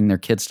usually bring their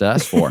kids to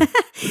us for.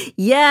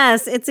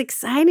 Yes, it's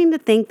exciting to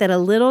think that a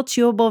little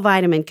chewable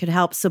vitamin could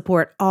help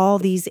support all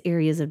these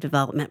areas of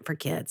development for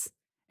kids.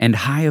 And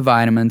Hiya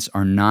vitamins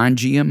are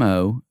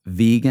non-GMO,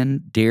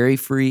 vegan,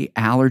 dairy-free,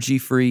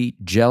 allergy-free,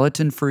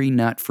 gelatin-free,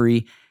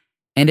 nut-free,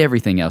 and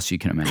everything else you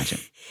can imagine.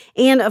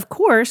 And of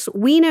course,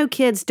 we know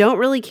kids don't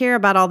really care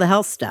about all the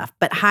health stuff,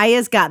 but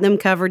Hiya's got them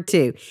covered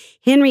too.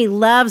 Henry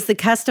loves the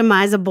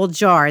customizable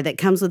jar that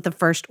comes with the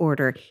first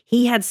order.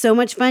 He had so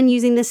much fun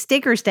using the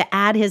stickers to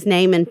add his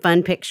name and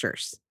fun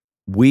pictures.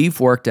 We've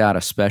worked out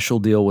a special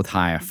deal with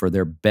Hiya for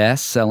their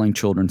best-selling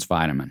children's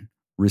vitamin.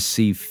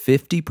 Receive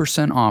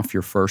 50% off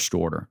your first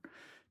order.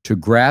 To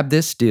grab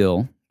this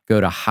deal,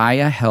 go to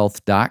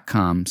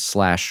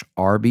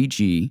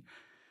hiyahealth.com/RBG.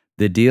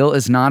 The deal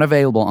is not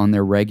available on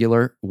their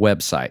regular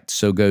website,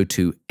 so go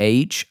to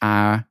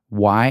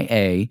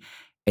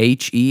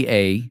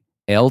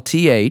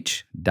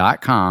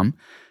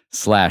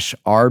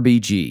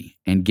hiyahealth.com/RBG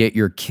and get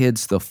your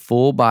kids the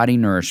full body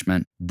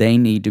nourishment they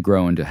need to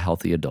grow into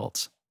healthy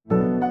adults.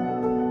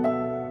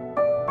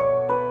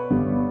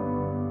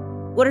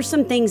 What are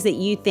some things that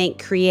you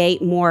think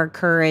create more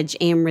courage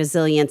and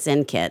resilience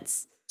in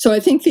kids? So I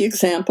think the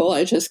example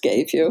I just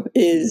gave you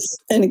is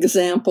an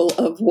example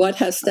of what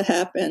has to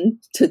happen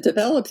to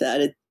develop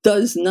that. It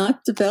does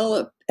not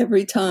develop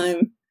every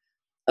time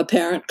a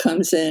parent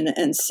comes in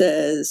and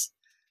says,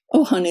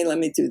 "Oh, honey, let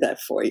me do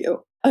that for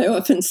you." I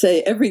often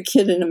say every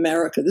kid in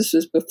America, this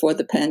was before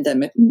the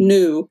pandemic,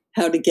 knew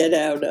how to get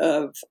out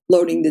of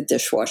loading the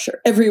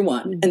dishwasher.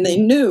 Everyone. And they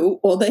knew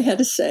all they had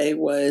to say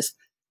was,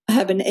 "I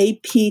have an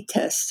AP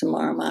test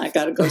tomorrow, Ma. I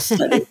got to go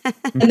study."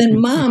 And then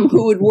mom,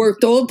 who had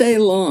worked all day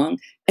long,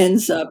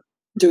 ends up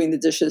doing the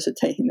dishes or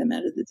taking them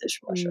out of the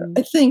dishwasher.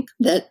 I think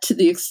that to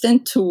the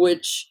extent to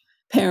which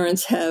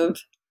parents have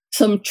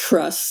some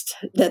trust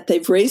that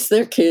they've raised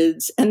their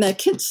kids and that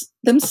kids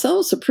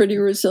themselves are pretty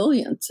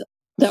resilient.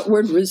 That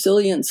word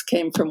resilience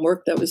came from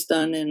work that was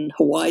done in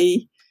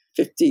Hawaii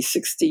 50,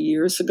 60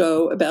 years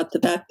ago about the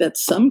fact that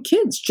some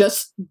kids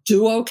just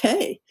do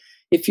okay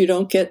if you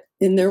don't get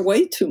in their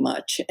way too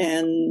much.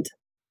 And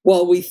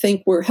while we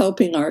think we're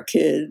helping our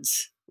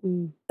kids,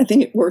 I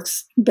think it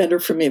works better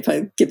for me if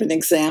I give an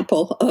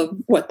example of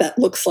what that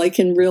looks like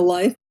in real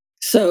life.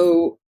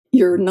 So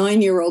your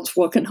 9-year-old's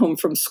walking home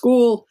from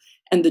school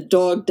and the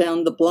dog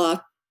down the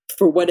block,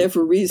 for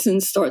whatever reason,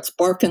 starts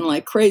barking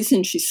like crazy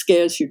and she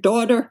scares your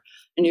daughter.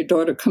 And your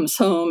daughter comes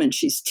home and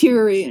she's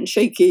teary and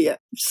shaky. I'm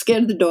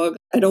scared of the dog.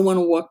 I don't want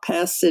to walk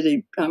past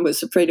it. I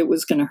was afraid it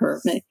was going to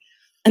hurt me.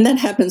 And that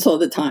happens all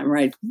the time,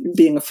 right?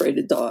 Being afraid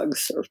of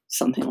dogs or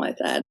something like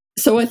that.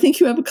 So I think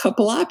you have a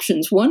couple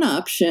options. One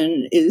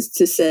option is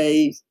to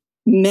say,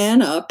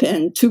 man up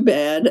and too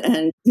bad,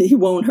 and he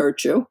won't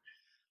hurt you.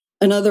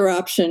 Another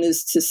option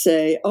is to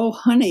say, oh,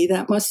 honey,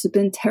 that must have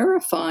been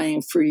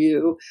terrifying for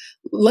you.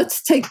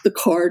 Let's take the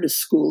car to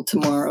school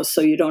tomorrow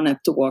so you don't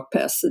have to walk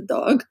past the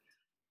dog.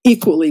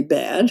 Equally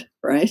bad,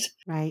 right?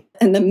 Right.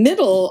 And the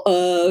middle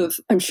of,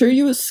 I'm sure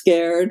you were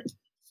scared.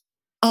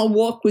 I'll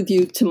walk with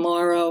you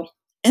tomorrow.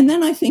 And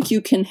then I think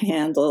you can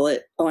handle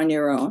it on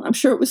your own. I'm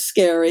sure it was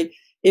scary.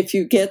 If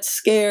you get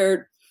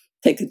scared,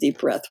 take a deep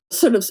breath.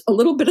 Sort of a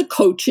little bit of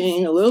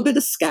coaching, a little bit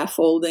of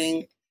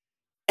scaffolding,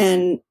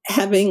 and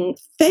having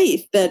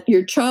faith that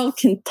your child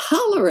can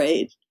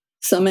tolerate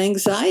some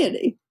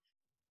anxiety.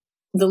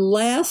 The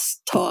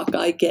last talk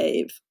I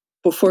gave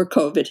before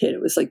COVID hit,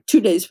 it was like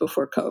 2 days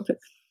before COVID,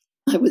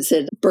 I was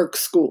at Burke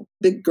School,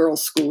 big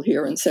girls' school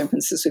here in San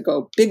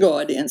Francisco, big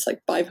audience, like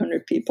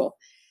 500 people.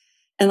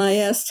 And I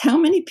asked how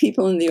many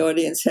people in the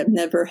audience have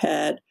never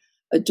had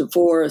a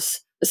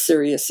divorce, a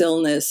serious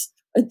illness,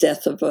 a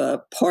death of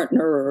a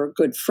partner or a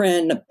good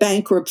friend, a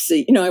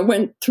bankruptcy. I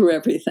went through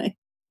everything.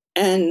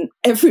 And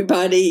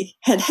everybody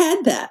had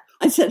that.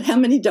 I said, how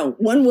many don't?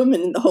 One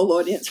woman in the whole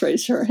audience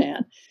raised her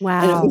hand.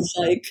 Wow. And it was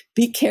like,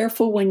 be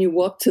careful when you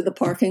walk to the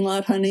parking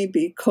lot, honey,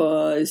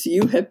 because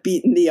you have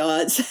beaten the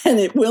odds and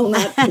it will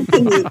not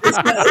continue this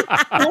way.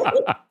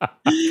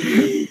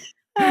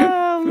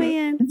 Oh,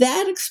 man.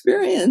 That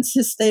experience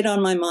has stayed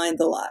on my mind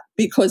a lot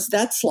because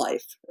that's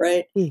life,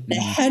 right?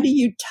 Mm-hmm. How do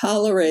you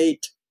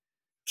tolerate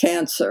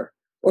cancer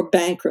or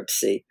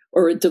bankruptcy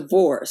or a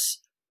divorce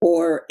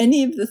or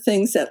any of the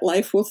things that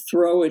life will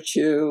throw at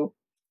you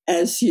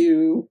as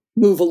you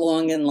move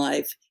along in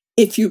life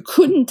if you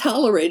couldn't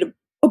tolerate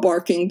a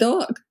barking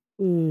dog?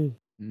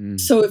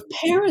 So if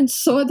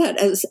parents saw that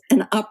as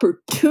an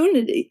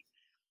opportunity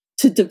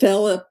to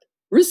develop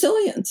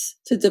resilience,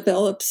 to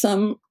develop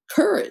some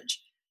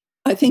courage,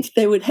 I think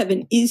they would have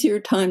an easier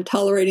time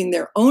tolerating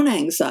their own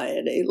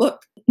anxiety.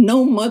 Look,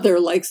 no mother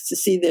likes to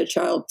see their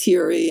child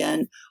teary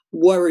and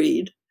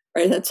worried,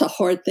 right? That's a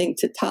hard thing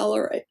to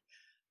tolerate.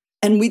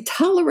 And we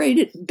tolerate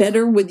it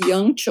better with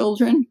young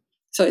children.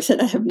 So I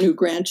said, I have new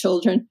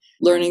grandchildren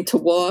learning to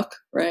walk,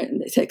 right? And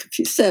they take a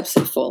few steps,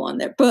 they fall on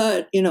their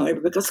butt.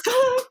 Everybody goes, come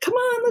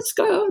on, let's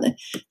go. And they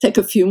take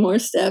a few more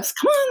steps.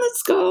 Come on,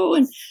 let's go.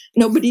 And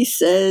nobody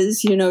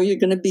says, you're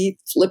going to be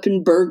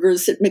flipping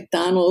burgers at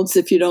McDonald's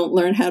if you don't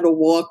learn how to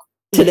walk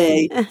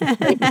today.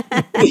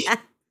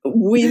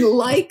 We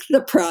like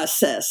the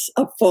process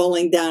of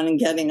falling down and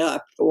getting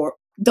up, or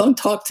don't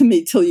talk to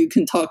me till you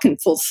can talk in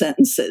full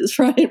sentences,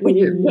 right?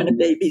 When a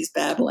baby's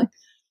babbling.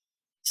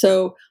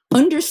 So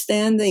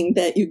understanding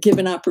that you give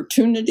an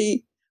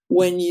opportunity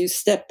when you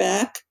step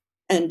back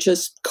and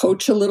just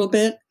coach a little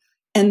bit,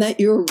 and that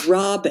you're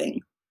robbing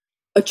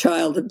a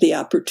child of the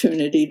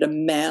opportunity to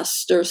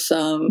master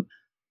some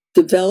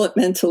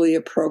developmentally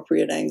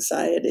appropriate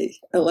anxiety.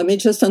 Let me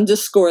just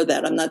underscore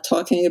that. I'm not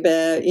talking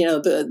about,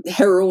 the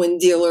heroin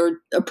dealer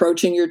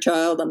approaching your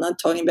child. I'm not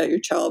talking about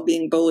your child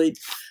being bullied,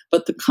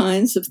 but the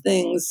kinds of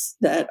things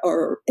that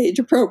are age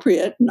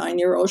appropriate.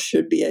 9-year-olds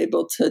should be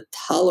able to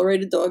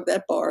tolerate a dog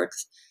that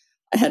barks.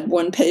 I had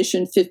one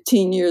patient,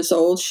 15 years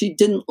old. She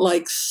didn't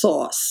like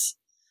sauce.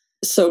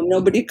 So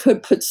nobody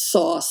could put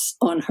sauce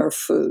on her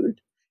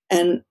food.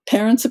 And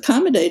parents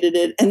accommodated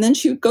it. And then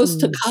she goes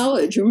to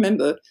college. You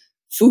remember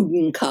food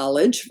in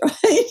college,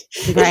 right?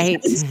 Right.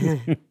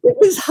 It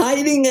was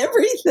hiding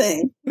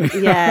everything.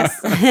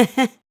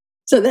 Yes.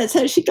 So that's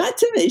how she got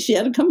to me. She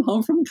had to come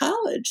home from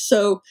college.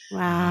 So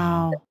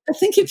Wow. I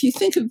think if you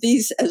think of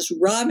these as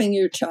robbing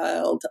your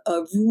child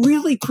of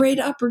really great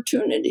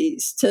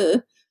opportunities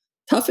to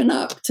toughen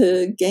up,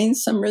 to gain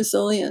some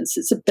resilience,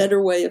 it's a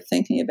better way of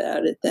thinking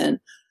about it than,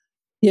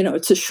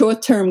 it's a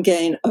short-term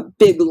gain, a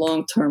big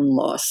long-term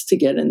loss to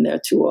get in there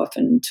too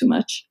often and too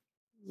much.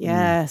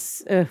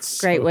 Yes. Ugh,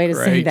 So great way to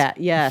say great. that.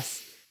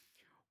 Yes.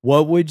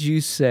 What would you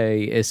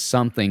say is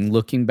something,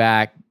 looking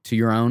back to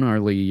your own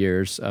early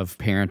years of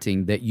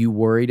parenting, that you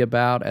worried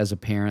about as a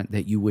parent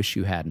that you wish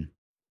you hadn't?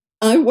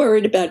 I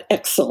worried about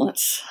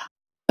excellence.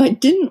 I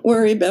didn't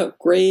worry about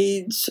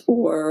grades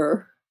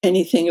or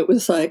anything. It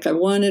was like I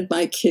wanted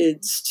my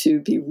kids to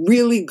be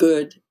really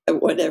good at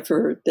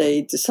whatever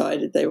they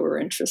decided they were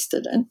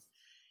interested in.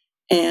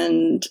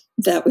 And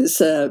that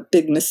was a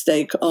big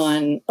mistake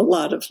on a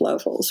lot of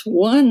levels.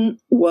 One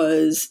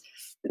was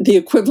the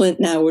equivalent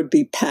now would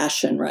be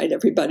passion, right?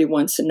 Everybody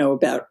wants to know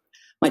about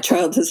my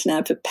child doesn't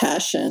have a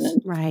passion.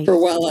 And Right. for a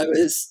while I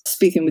was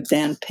speaking with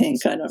Dan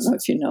Pink. I don't know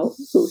if you know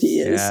who he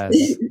is.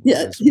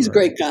 Yes. He's a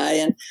great guy.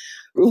 And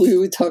we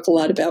would talk a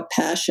lot about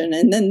passion.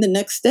 And then the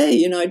next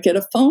day, I'd get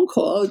a phone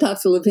call. Oh,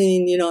 Dr.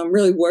 Levine, I'm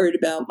really worried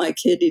about my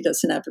kid. He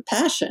doesn't have a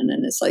passion.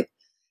 And it's like,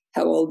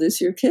 how old is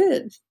your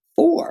kid?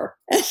 4.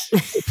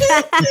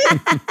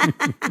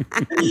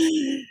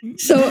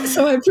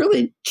 So I've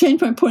really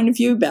changed my point of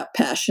view about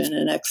passion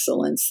and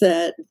excellence,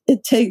 that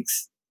it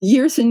takes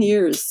years and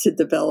years to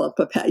develop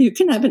a passion. You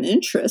can have an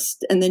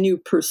interest and then you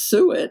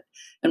pursue it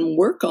and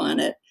work on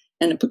it,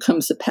 and it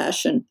becomes a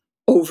passion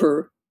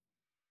over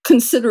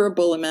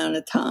considerable amount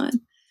of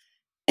time.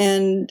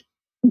 And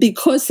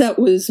because that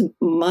was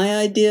my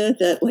idea,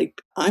 that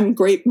like, I'm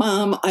great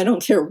mom, I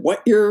don't care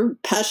what you're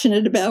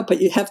passionate about,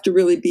 but you have to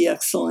really be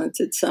excellent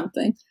at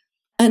something.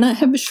 And I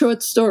have a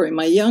short story.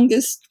 My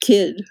youngest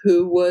kid,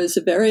 who was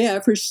a very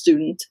average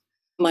student,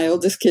 my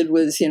oldest kid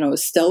was, a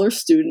stellar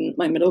student.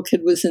 My middle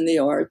kid was in the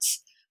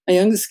arts. My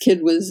youngest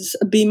kid was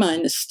a B-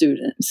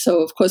 student.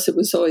 So of course it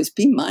was always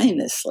B-,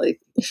 like,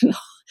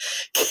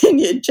 can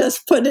you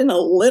just put in a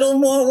little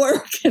more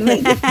work and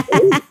make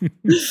it?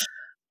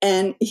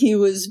 And he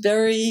was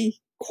very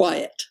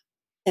quiet.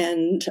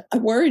 And I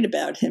worried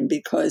about him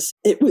because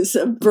it was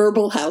a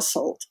verbal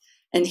household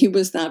and he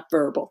was not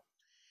verbal.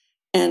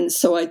 And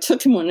so I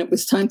took him when it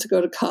was time to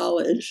go to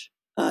college.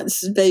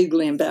 This is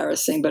vaguely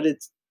embarrassing, but the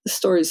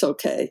story's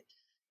okay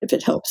if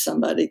it helps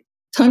somebody.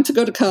 Time to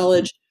go to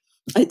college.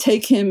 I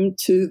take him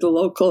to the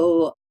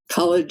local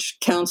college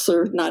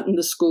counselor, not in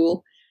the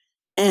school.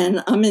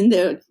 And I'm in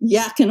there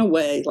yakking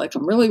away, like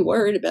I'm really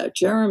worried about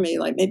Jeremy.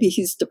 Like maybe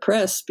he's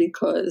depressed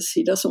because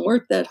he doesn't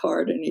work that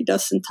hard and he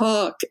doesn't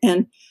talk.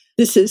 And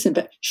this isn't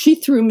bad. She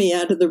threw me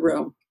out of the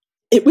room.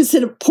 It was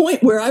at a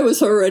point where I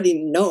was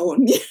already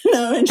known,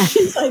 and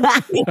she's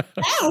like, get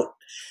out.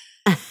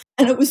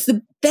 And it was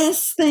the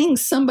best thing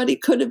somebody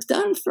could have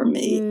done for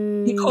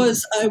me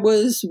because I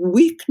was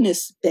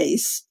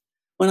weakness-based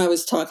when I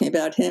was talking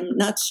about him,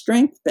 not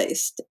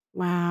strength-based.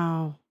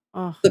 Wow.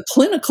 Oh. The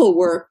clinical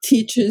work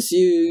teaches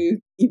you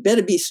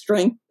better be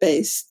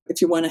strength-based if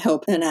you want to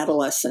help an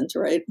adolescent,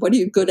 right? What are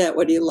you good at?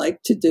 What do you like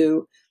to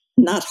do?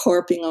 Not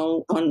harping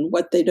on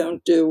what they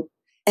don't do.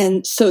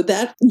 And so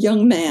that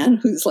young man,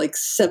 who's like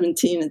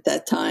 17 at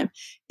that time,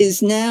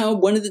 is now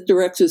one of the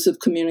directors of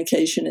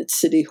communication at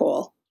City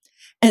Hall.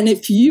 And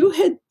if you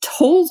had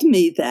told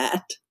me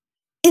that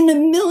in a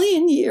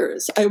million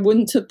years, I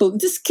wouldn't have believed.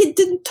 This kid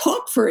didn't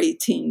talk for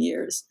 18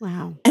 years.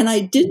 Wow. And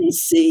I didn't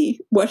see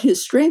what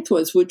his strength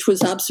was, which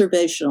was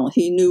observational.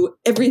 He knew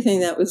everything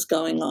that was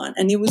going on,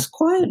 and he was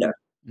quieter.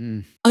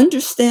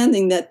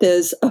 Understanding that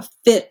there's a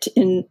fit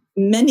in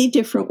many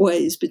different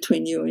ways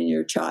between you and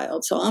your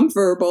child. So I'm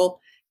verbal,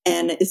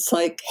 and it's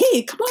like,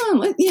 hey, come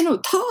on,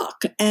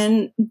 talk.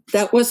 And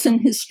that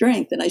wasn't his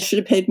strength, and I should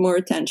have paid more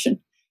attention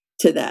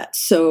to that.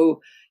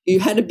 So you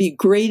had to be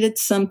great at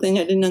something.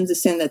 I didn't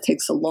understand that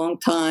takes a long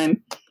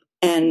time.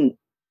 And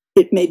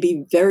it may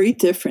be very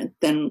different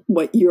than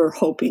what you're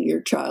hoping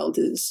your child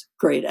is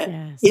great at.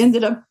 Yes. He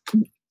ended up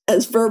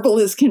as verbal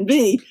as can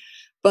be,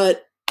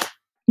 but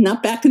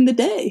not back in the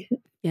day.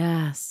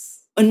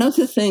 Yes.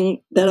 Another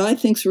thing that I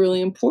think is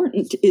really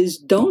important is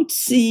don't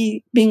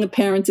see being a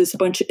parent as a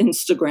bunch of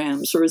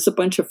Instagrams or as a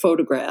bunch of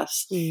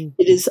photographs. It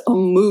is a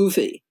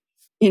movie.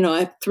 I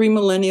have 3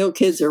 millennial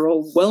kids. They're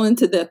all well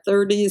into their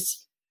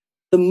 30s.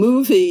 The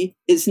movie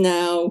is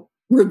now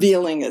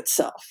revealing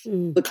itself,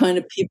 the kind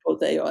of people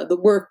they are, the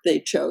work they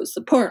chose,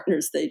 the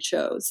partners they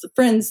chose, the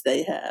friends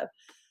they have.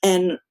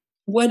 And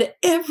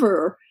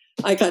whatever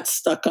I got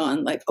stuck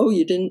on, like, oh,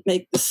 you didn't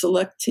make the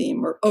select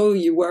team, or, oh,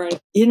 you weren't,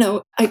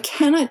 I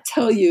cannot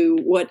tell you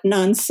what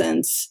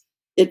nonsense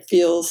it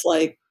feels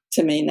like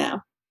to me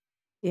now.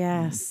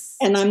 Yes.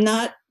 And I'm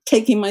not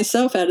taking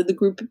myself out of the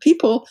group of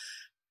people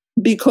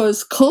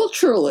because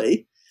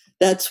culturally,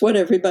 that's what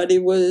everybody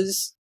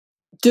was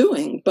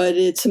doing. But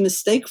it's a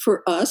mistake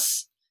for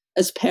us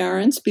as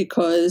parents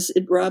because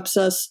it robs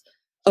us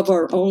of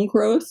our own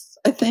growth,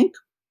 I think.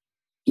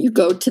 You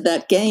go to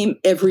that game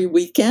every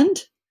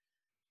weekend.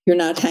 You're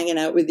not hanging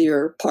out with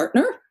your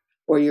partner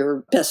or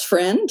your best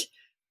friend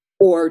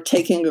or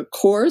taking a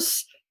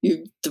course.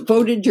 You've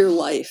devoted your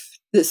life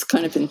this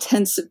kind of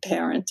intensive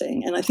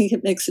parenting. And I think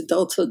it makes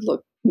adulthood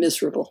look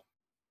miserable.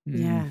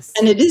 Yes.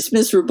 And it is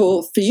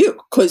miserable for you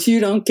because you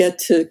don't get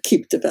to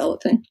keep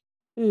developing.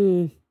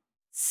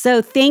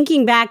 So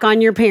thinking back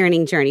on your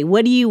parenting journey,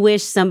 what do you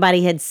wish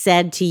somebody had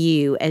said to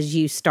you as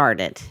you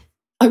started?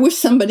 I wish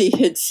somebody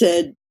had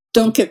said,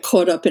 don't get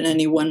caught up in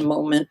any one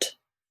moment.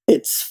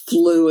 It's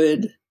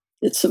fluid.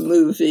 It's a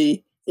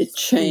movie. It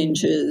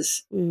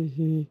changes.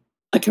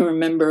 I can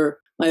remember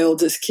my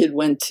oldest kid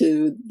went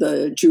to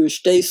the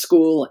Jewish day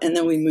school, and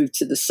then we moved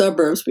to the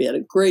suburbs. We had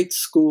a great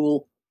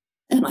school,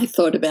 and I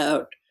thought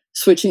about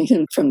switching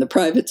him from the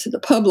private to the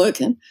public,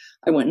 and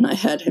I went and I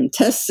had him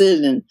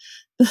tested, and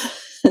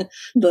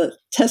the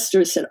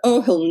tester said,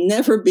 oh, he'll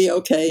never be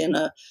okay in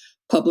a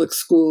public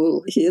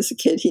school. He is a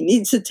kid. He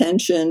needs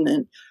attention,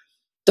 and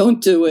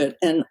don't do it.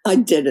 And I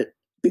did it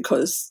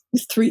because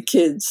with 3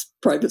 kids,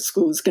 private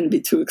school was going to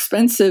be too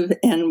expensive,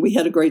 and we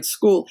had a great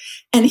school.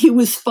 And he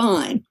was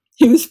fine.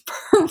 He was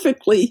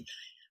perfectly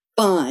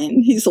fine.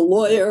 He's a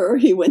lawyer.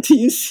 He went to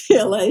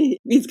UCLA.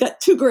 He's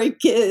got 2 great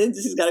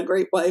kids. He's got a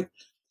great wife.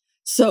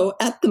 So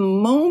at the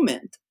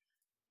moment,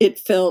 it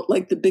felt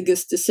like the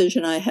biggest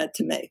decision I had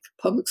to make,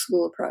 public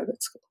school or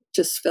private school.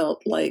 Just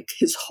felt like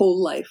his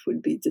whole life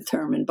would be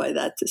determined by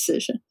that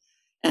decision.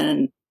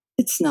 And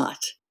it's not.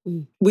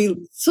 We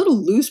sort of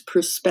lose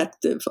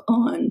perspective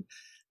on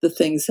the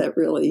things that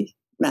really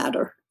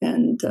matter.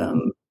 And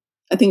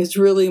I think it's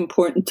really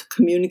important to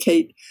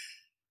communicate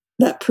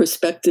that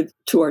perspective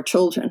to our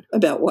children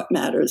about what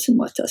matters and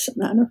what doesn't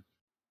matter.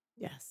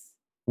 Yes.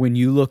 When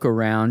you look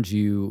around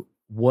you,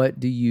 what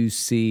do you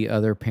see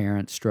other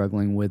parents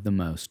struggling with the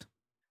most?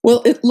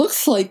 Well, it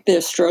looks like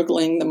they're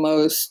struggling the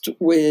most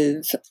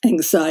with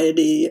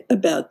anxiety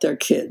about their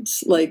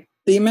kids. Like,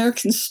 the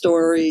American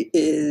story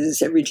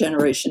is every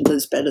generation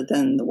does better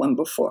than the one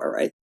before,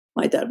 right?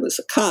 My dad was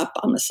a cop.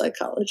 I'm a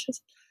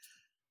psychologist.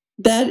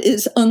 That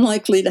is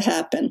unlikely to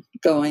happen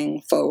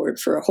going forward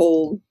for a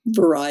whole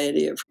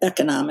variety of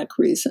economic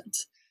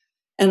reasons.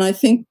 And I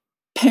think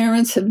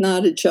parents have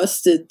not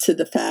adjusted to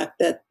the fact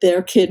that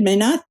their kid may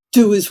not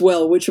do as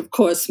well, which of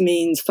course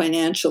means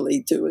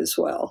financially do as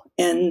well.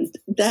 And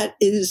that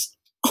is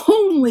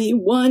only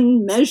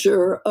one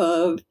measure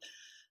of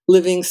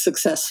living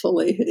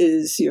successfully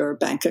is your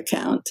bank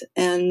account.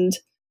 And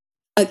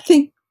I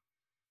think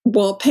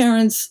while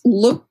parents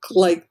look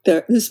like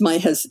this is my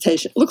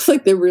hesitation, looks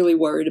like they're really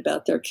worried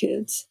about their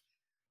kids.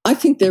 I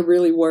think they're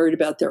really worried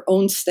about their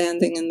own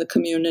standing in the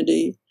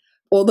community.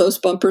 All those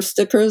bumper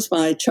stickers,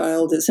 my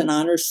child is an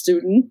honor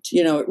student,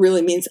 it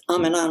really means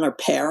I'm an honor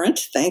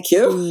parent. Thank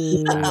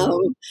you.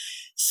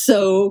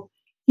 So,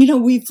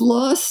 we've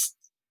lost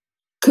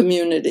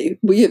community.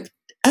 We have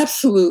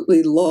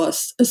absolutely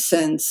lost a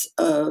sense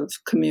of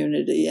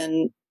community.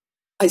 And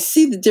I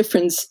see the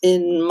difference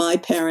in my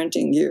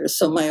parenting years.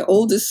 So my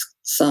oldest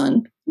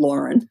son,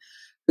 Lauren,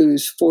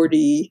 who's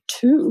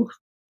 42,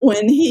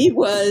 when he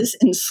was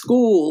in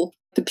school,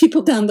 the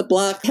people down the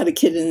block had a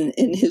kid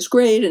in his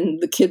grade,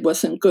 and the kid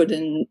wasn't good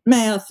in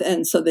math.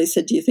 And so they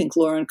said, do you think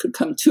Lauren could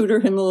come tutor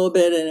him a little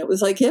bit? And it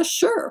was like, yeah,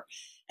 sure.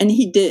 And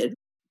he did.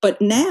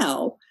 But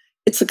now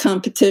it's a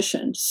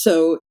competition.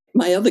 So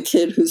my other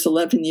kid, who's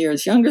 11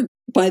 years younger,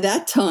 by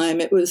that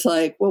time, it was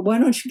like, well, why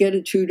don't you get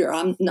a tutor?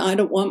 I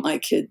don't want my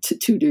kid to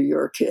tutor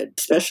your kid,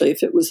 especially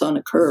if it was on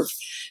a curve.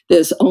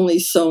 There's only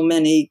so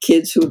many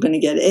kids who are going to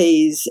get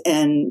A's,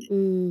 and,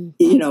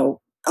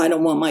 I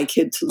don't want my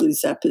kid to lose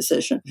that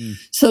position.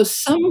 So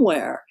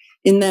somewhere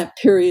in that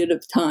period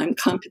of time,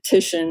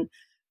 competition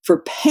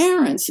for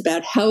parents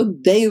about how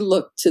they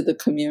look to the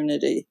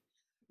community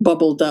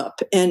bubbled up.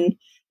 And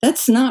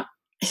that's not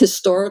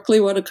historically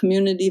what a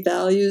community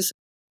values.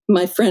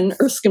 My friend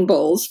Erskine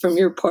Bowles from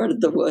your part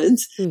of the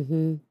woods,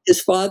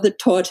 his father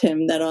taught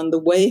him that on the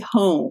way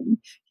home,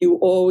 you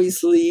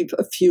always leave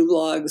a few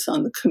logs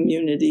on the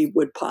community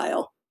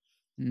woodpile.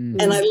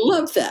 And I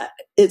love that.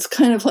 It's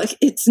kind of like,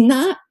 it's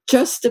not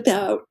just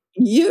about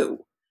you.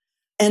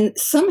 And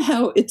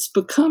somehow it's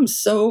become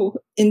so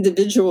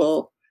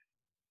individual.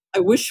 I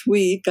wish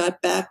we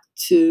got back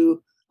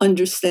to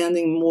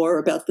understanding more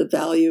about the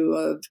value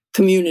of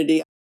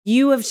community.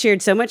 You have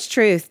shared so much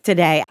truth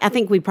today. I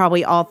think we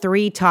probably all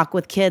three talk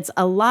with kids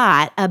a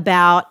lot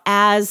about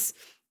as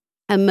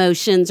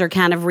emotions are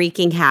kind of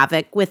wreaking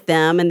havoc with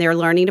them and they're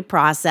learning to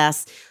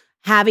process,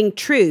 having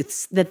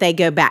truths that they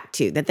go back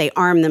to, that they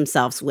arm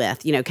themselves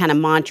with, kind of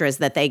mantras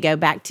that they go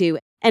back to.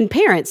 And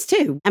parents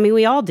too. I mean,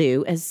 we all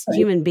do as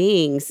human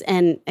beings.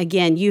 And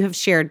again, you have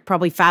shared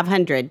probably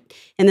 500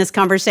 in this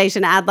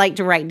conversation I'd like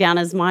to write down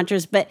as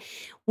mantras. But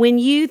when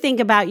you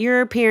think about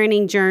your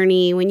parenting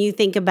journey, when you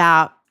think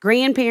about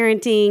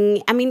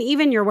grandparenting, I mean,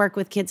 even your work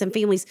with kids and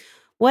families,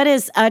 what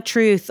is a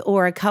truth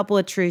or a couple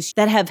of truths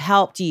that have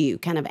helped you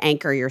kind of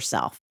anchor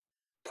yourself?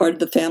 Part of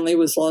the family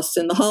was lost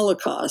in the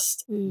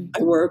Holocaust.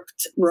 I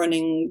worked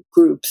running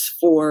groups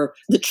for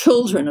the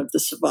children of the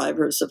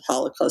survivors of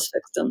Holocaust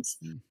victims.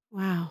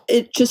 Wow.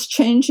 It just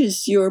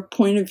changes your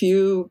point of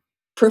view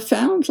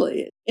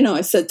profoundly.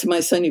 I said to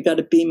my son, you got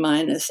a B-.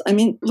 I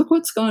mean, look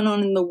what's going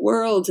on in the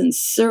world, in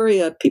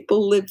Syria.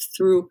 People live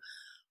through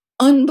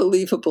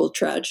unbelievable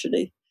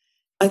tragedy.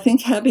 I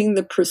think having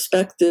the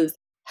perspective,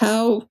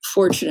 how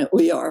fortunate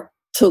we are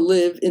to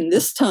live in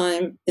this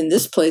time, in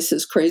this place,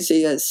 as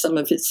crazy as some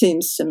of it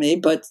seems to me,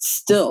 but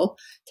still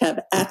to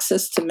have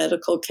access to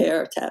medical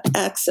care, to have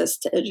access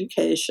to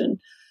education.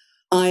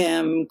 I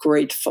am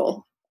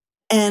grateful.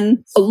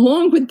 And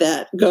along with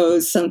that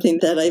goes something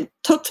that I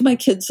talk to my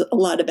kids a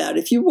lot about.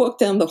 If you walk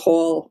down the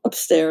hall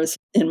upstairs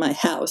in my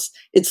house,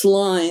 it's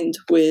lined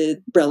with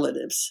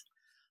relatives.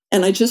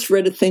 And I just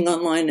read a thing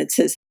online that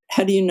says,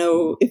 how do you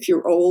know if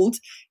you're old?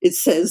 It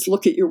says,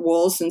 look at your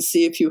walls and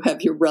see if you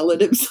have your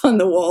relatives on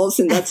the walls,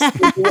 and that's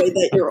the way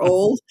that you're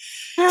old.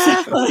 So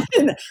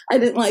I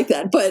didn't like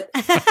that. But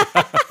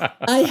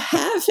I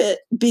have it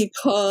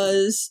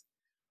because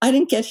I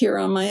didn't get here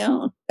on my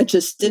own. I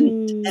just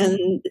didn't.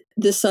 And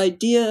this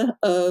idea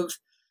of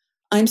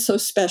I'm so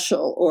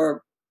special,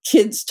 or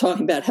kids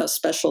talking about how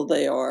special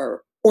they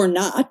are or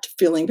not,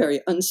 feeling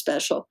very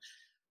unspecial.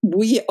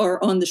 We are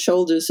on the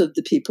shoulders of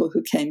the people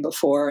who came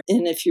before.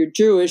 And if you're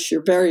Jewish,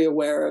 you're very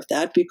aware of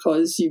that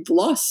because you've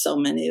lost so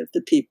many of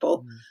the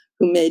people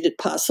who made it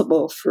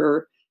possible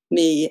for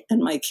me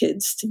and my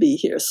kids to be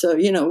here. So,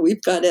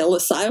 we've got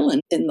Ellis Island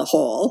in the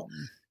hall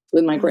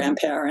with my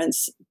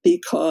grandparents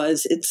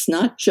because it's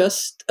not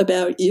just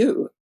about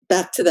you.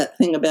 Back to that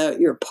thing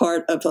about you're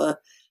part of a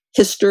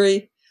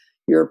history,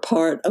 you're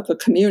part of a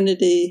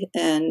community,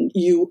 and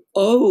you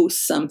owe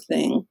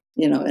something,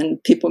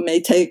 and people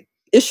may take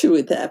issue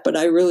with that, but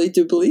I really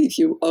do believe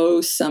you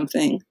owe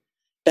something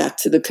back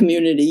to the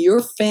community. Your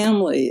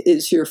family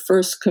is your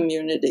first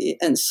community.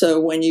 And so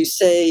when you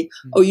say,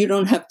 oh, you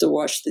don't have to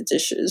wash the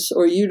dishes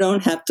or you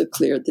don't have to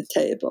clear the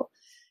table,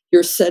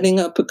 you're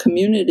setting up a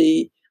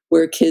community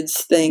where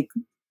kids think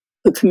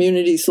the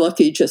community's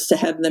lucky just to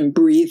have them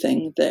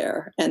breathing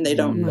there and they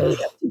don't really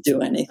have to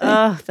do anything.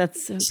 Oh,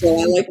 that's so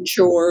I like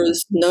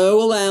chores,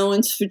 no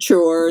allowance for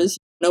chores.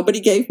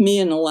 Nobody gave me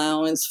an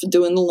allowance for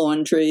doing the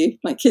laundry.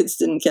 My kids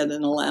didn't get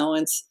an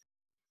allowance.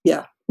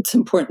 Yeah, it's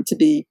important to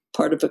be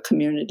part of a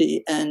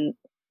community, and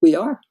we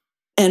are.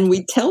 And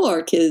we tell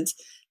our kids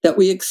that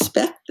we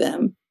expect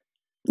them.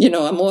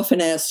 I'm often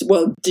asked,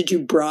 well, did you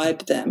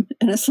bribe them?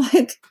 And it's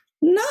like,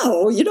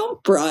 no, you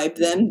don't bribe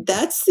them.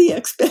 That's the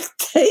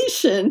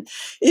expectation,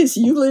 is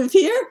you live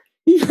here,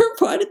 you're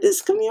part of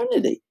this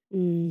community.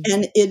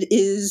 And it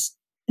is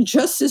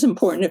just as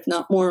important, if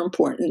not more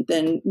important,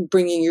 than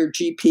bringing your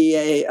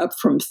GPA up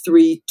from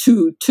 3.22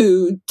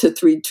 to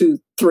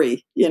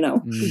 3.23,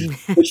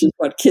 which is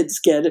what kids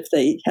get if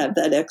they have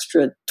that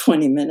extra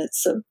 20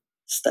 minutes of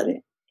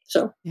studying.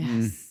 So,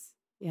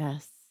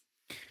 yes.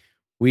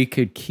 We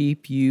could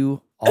keep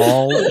you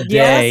all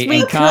day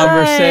in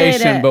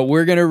conversation, but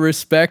we're going to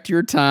respect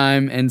your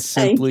time and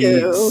simply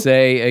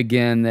say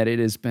again that it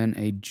has been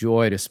a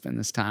joy to spend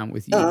this time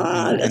with you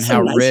and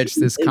how rich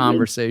this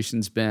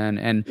conversation's been.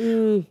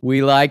 And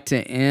we like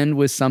to end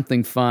with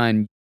something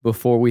fun.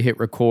 Before we hit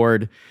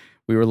record,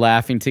 we were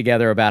laughing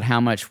together about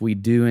how much we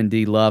do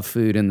indeed love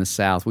food in the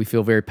South. We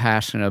feel very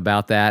passionate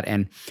about that,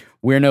 and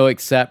we're no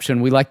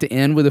exception. We like to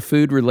end with a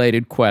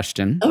food-related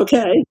question.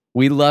 Okay.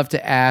 We love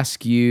to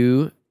ask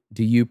you,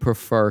 do you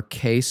prefer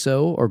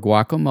queso or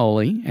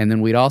guacamole? And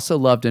then we'd also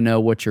love to know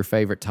what's your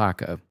favorite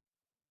taco.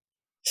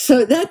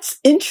 So that's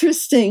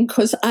interesting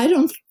because I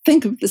don't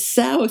think of the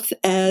South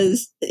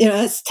as,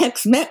 as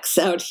Tex-Mex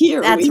out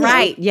here. That's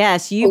right.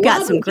 Yes, you've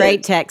got some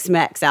great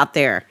Tex-Mex out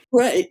there.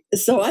 Right.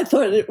 So I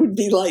thought it would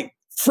be like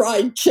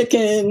fried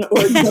chicken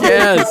or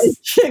fried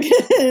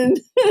chicken,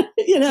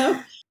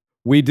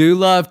 We do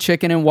love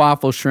chicken and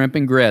waffle, shrimp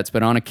and grits,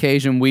 but on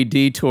occasion we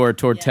detour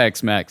toward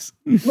Tex-Mex.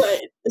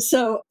 Right.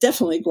 So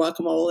definitely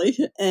guacamole.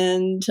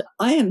 And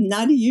I am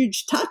not a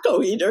huge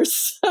taco eater.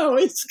 So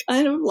it's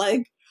kind of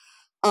like,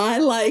 I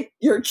like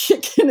your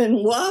chicken and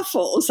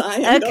waffles. I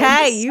am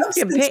okay, you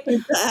can pick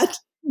that.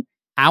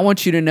 I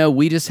want you to know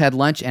we just had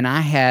lunch and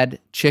I had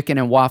chicken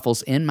and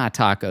waffles in my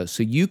taco.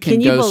 So you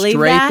can you go believe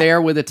straight that?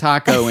 there with a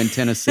taco in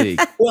Tennessee.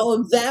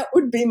 Well, that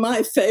would be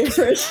my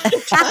favorite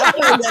taco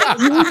that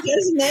you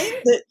just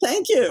named it.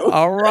 Thank you.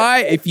 All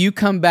right. If you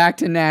come back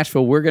to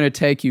Nashville, we're going to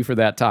take you for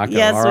that taco.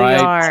 Yes, all we right?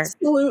 are.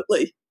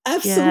 Absolutely.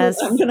 Absolutely.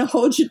 Yes. I'm going to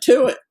hold you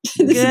to it.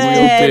 Good.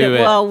 We'll do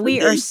it. Well,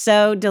 we are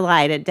so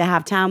delighted to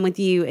have time with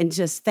you and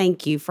just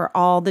thank you for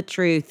all the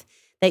truth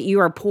that you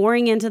are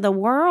pouring into the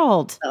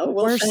world. Oh,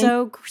 well, We're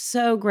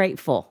so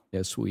grateful.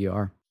 Yes, we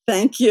are.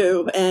 Thank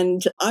you.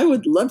 And I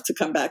would love to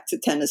come back to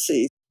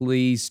Tennessee.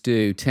 Please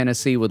do.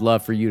 Tennessee would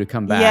love for you to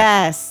come back.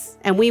 Yes.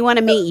 And we want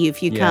to meet you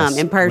if you come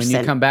in person.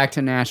 When you come back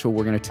to Nashville,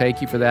 we're going to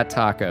take you for that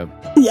taco.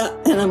 Yeah,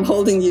 and I'm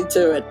holding you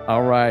to it.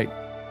 All right.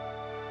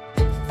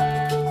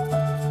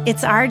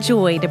 It's our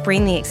joy to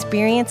bring the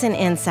experience and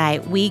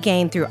insight we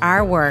gain through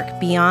our work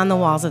beyond the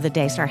walls of the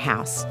Daystar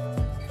House.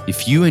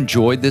 If you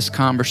enjoyed this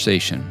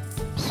conversation,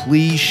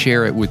 please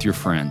share it with your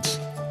friends.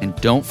 And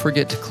don't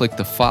forget to click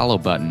the follow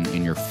button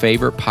in your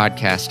favorite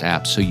podcast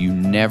app so you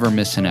never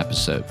miss an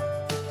episode.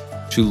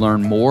 To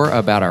learn more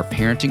about our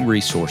parenting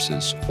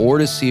resources or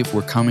to see if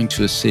we're coming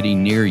to a city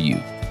near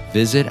you,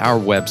 visit our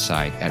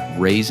website at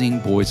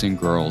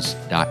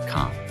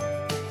raisingboysandgirls.com.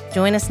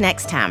 Join us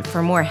next time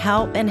for more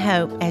help and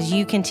hope as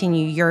you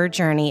continue your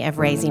journey of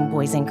raising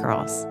boys and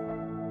girls.